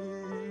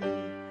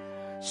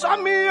 Show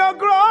me your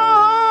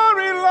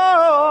glory,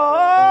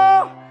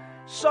 Lord.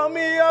 Show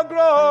me your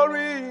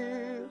glory.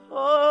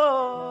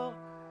 Oh,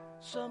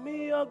 show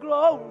me your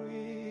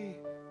glory.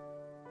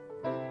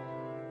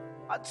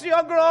 What's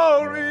your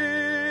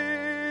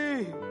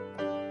glory?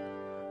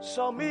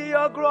 Show me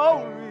your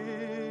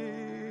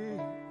glory.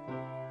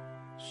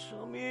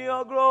 Show me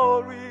your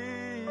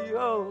glory.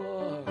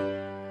 Oh,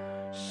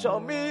 show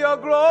me your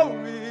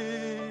glory.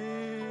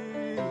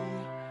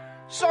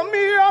 Show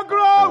me your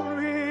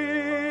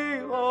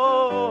glory.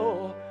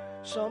 Oh,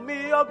 show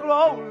me your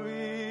glory.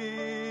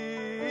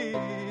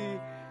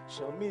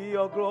 Show me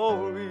your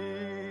glory.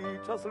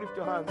 Just lift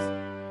your hands.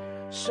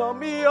 Show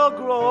me your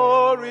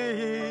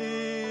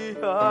glory.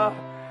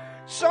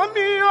 Show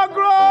me your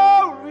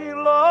glory,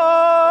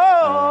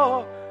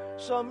 Lord.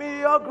 Show me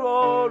your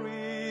glory.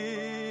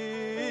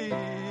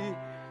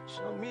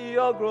 Show me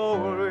your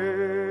glory.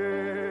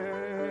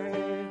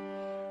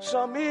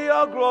 Show me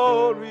your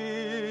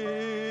glory.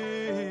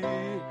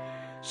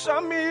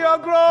 Show me your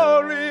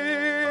glory.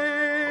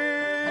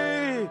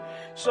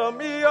 Show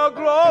me your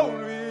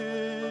glory.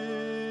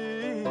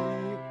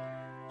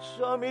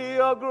 Show me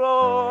your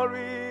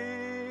glory.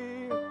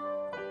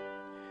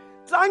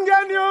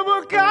 Tangan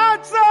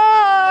bukata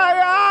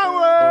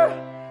Yahweh.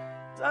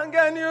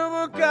 Tangan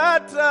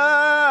bukata.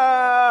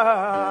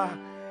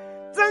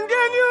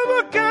 Tangan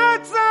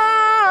bukata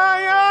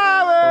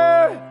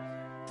Yahweh.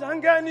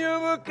 Tangan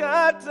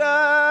bukata.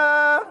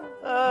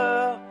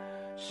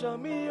 Show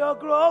me your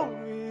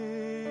glory.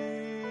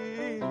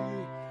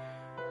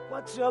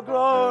 What's your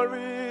glory?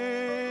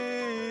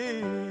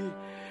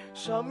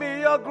 Show me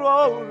your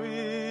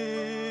glory.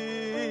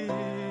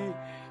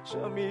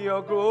 Show me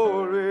your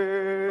glory.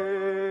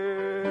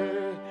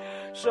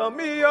 Show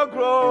me your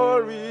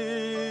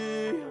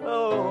glory.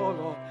 Oh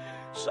Lord.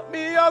 Show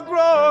me your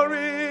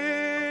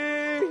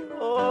glory.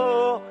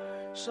 Oh,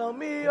 show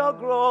me your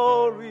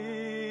glory.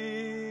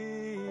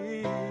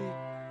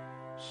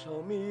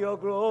 Show me your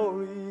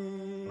glory.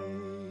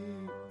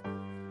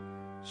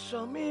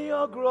 Show me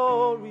your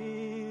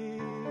glory.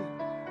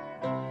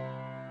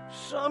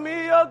 Show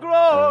me your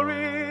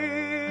glory.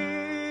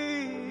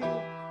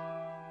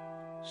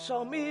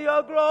 Show me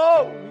your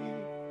glory.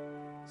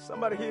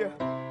 Somebody here.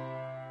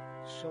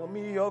 Show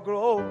me your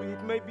glory.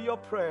 It may be your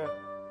prayer.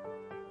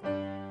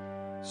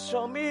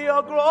 Show me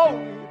your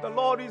glory. The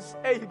Lord is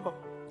able.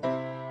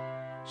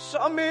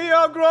 Show me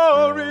your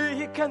glory.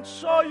 He can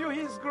show you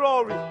his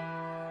glory.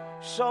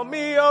 Show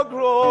me your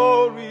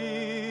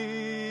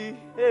glory.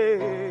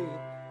 Hey.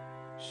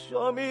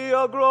 Show me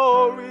your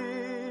glory.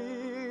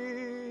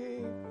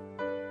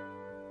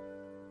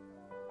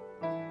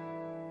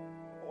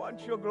 I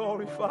want your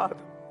glory, Father.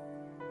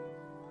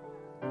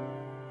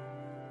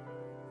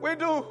 We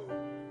do.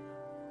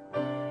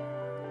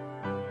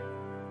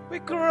 We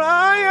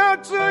cry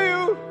out to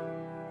you.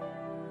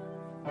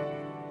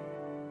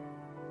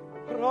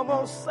 The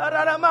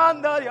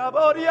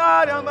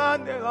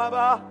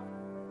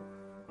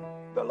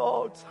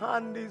Lord's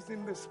hand is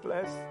in this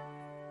place.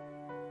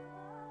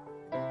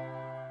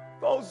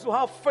 Those who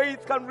have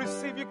faith can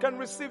receive. You can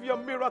receive your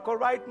miracle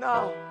right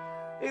now.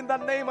 In the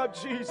name of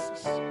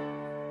Jesus.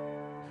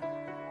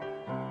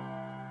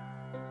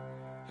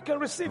 You can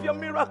receive your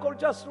miracle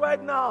just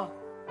right now.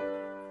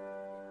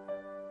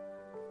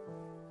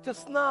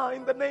 Just now,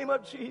 in the name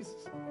of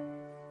Jesus.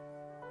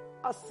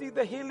 I see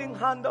the healing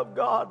hand of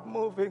God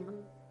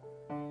moving.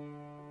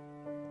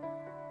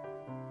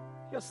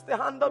 Yes, the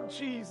hand of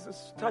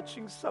Jesus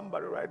touching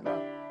somebody right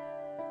now.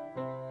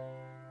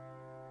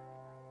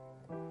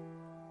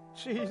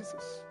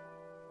 Jesus.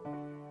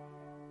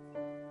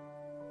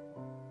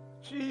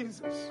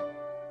 Jesus.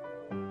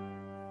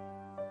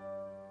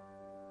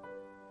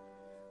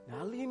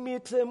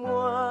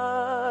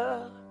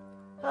 Nalimitez-moi.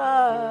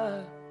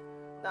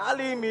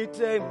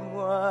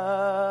 Nalimitez-moi.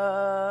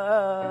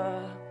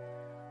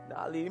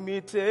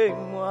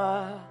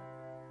 Nalimitez-moi.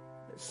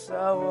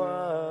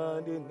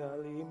 Sawandi,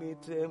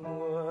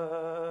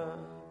 nalimitez-moi.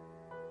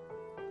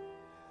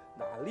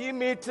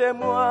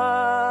 Nalimitez-moi.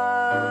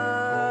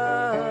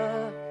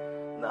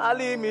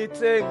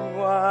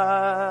 Nalimitez-moi.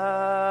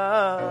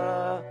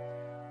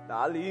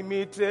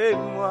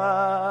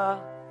 Nalimitez-moi.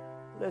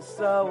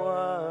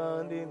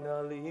 Sawandi,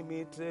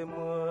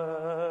 nalimitez-moi.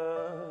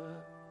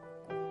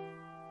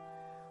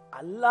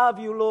 I love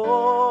you, Lord.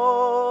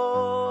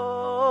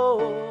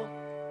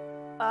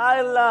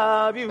 I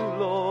love you,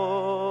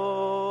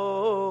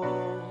 Lord.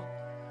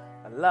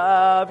 I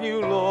love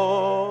you,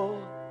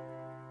 Lord.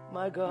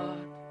 My God,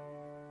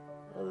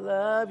 I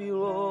love you,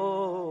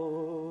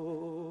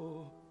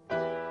 Lord.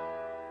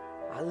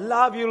 I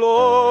love you, Lord.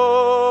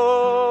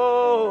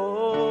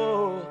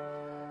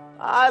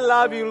 I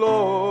love you,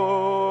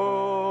 Lord.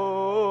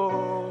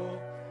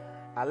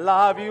 I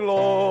love you,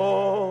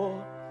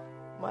 Lord.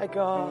 My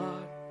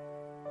God,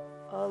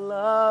 I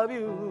love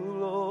you,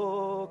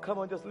 Lord. Come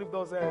on, just lift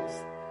those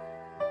hands.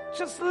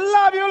 Just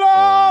love you,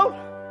 Lord.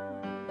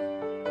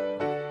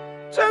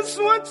 Just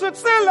want to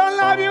tell I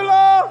love you,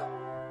 Lord.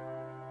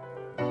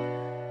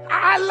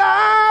 I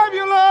love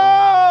you,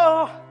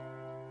 Lord.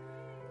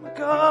 My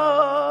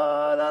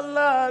God, I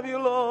love you,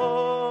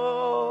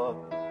 Lord.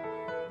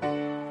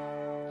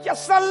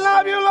 Yes, I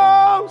love you,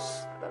 Lord.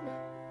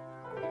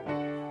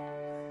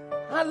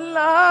 I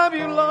love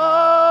you,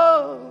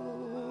 Lord.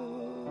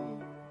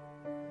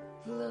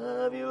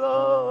 Love you,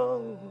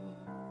 Lord.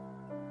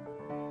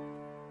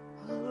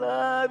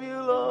 Love you,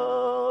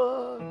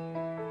 Lord.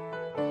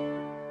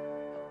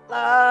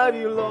 Love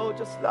you, Lord.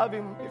 Just love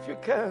him if you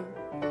can.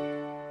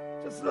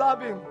 Just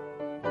love him.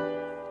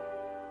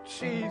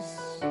 Jesus.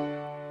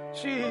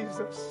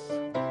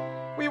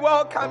 We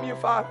welcome you,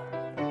 Father.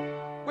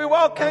 We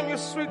welcome you,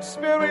 sweet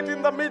Spirit,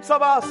 in the midst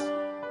of us.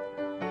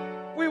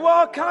 We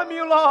welcome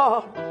you,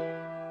 Lord.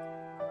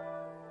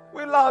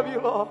 We love you,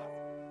 Lord.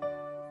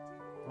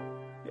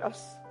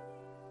 Yes.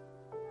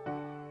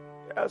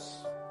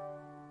 Yes.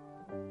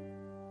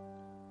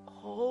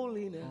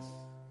 Holiness.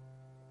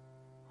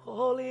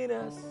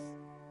 Holiness is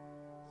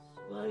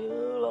what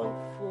you long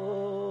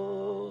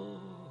for.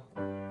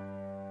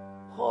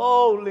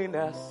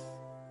 Holiness is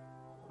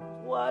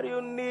what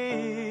you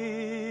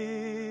need.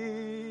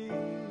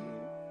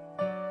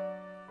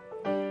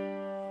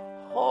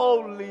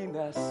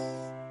 Holiness.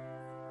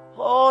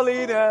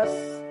 Holiness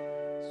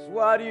is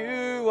what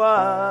you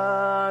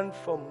want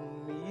from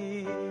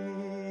me.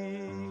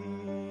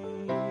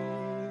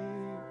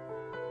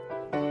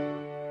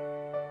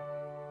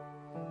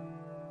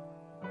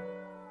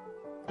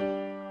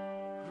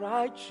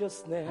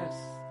 Righteousness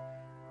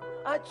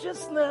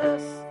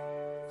is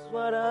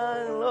what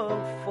I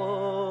long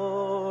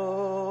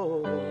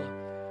for.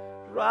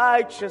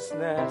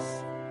 Righteousness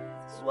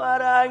is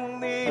what I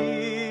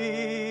need.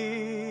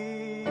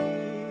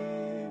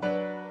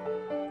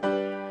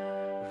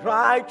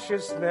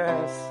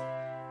 Righteousness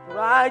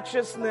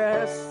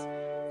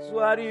is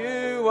what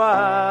you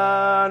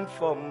want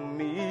from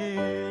me.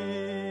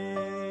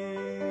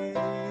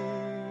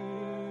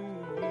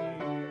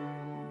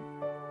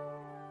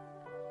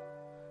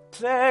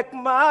 Take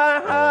my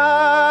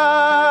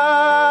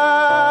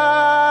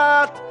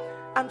heart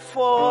and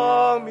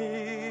form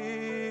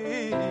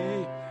me.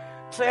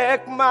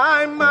 Take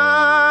my mind,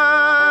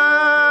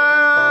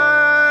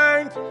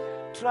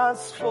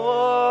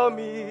 transform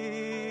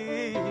me.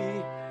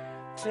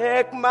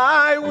 Take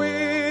my will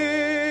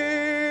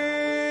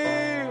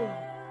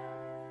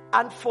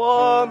and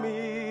form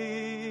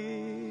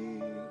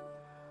me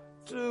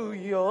to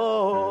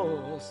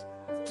yours,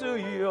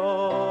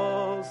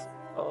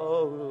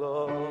 oh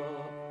Lord,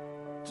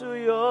 to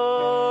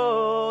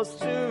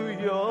yours,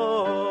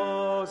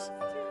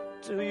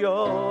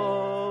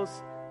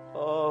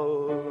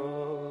 oh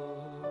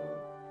Lord.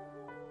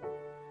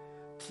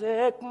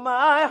 Take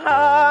my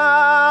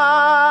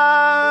heart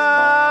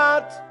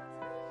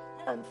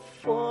and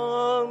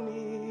form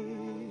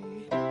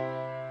me.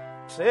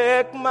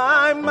 Take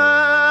my mind,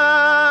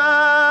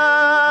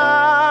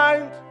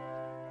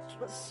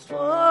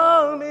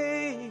 transform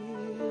me.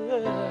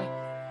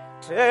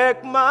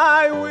 Take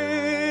my will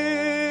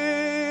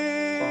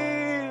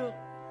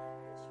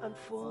and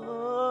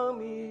form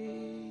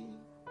me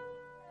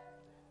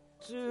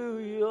to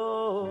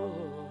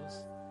yours,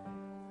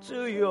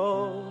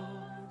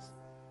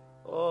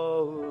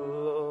 oh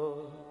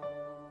Lord.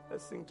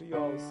 Let's sing to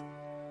yours.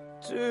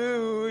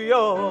 To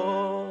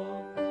your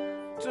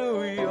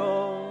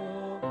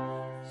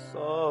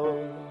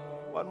soul.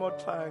 One more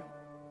time.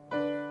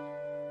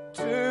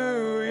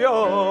 To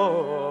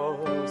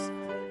your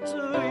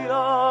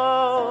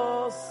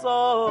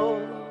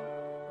soul.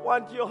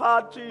 Want your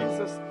heart,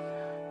 Jesus.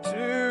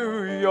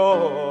 To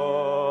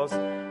yours,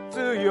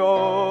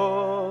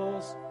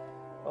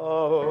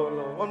 oh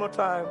Lord. One more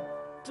time.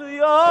 To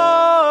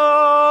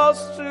yours,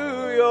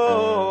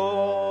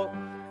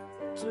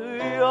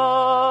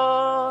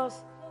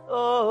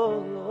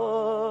 oh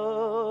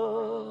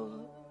Lord.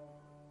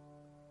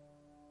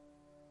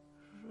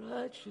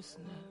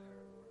 Righteousness.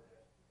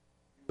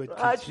 Would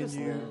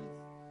continue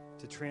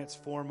to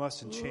transform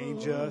us and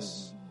change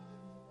us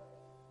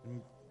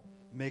and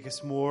make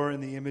us more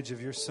in the image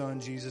of your Son,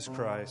 Jesus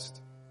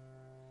Christ.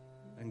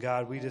 And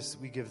God, we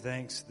give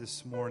thanks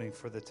this morning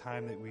for the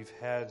time that we've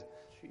had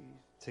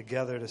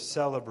together to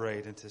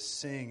celebrate and to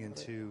sing and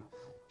to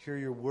hear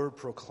your word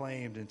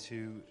proclaimed and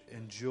to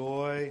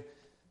enjoy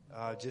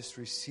just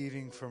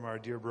receiving from our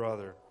dear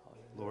brother,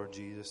 Lord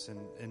Jesus.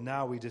 And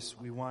now we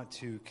want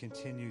to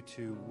continue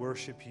to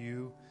worship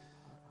you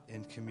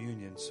in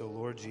communion. So,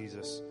 Lord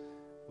Jesus,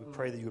 we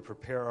pray that you would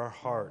prepare our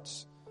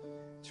hearts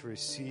to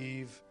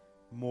receive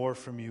more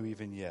from you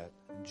even yet.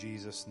 In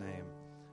Jesus' name.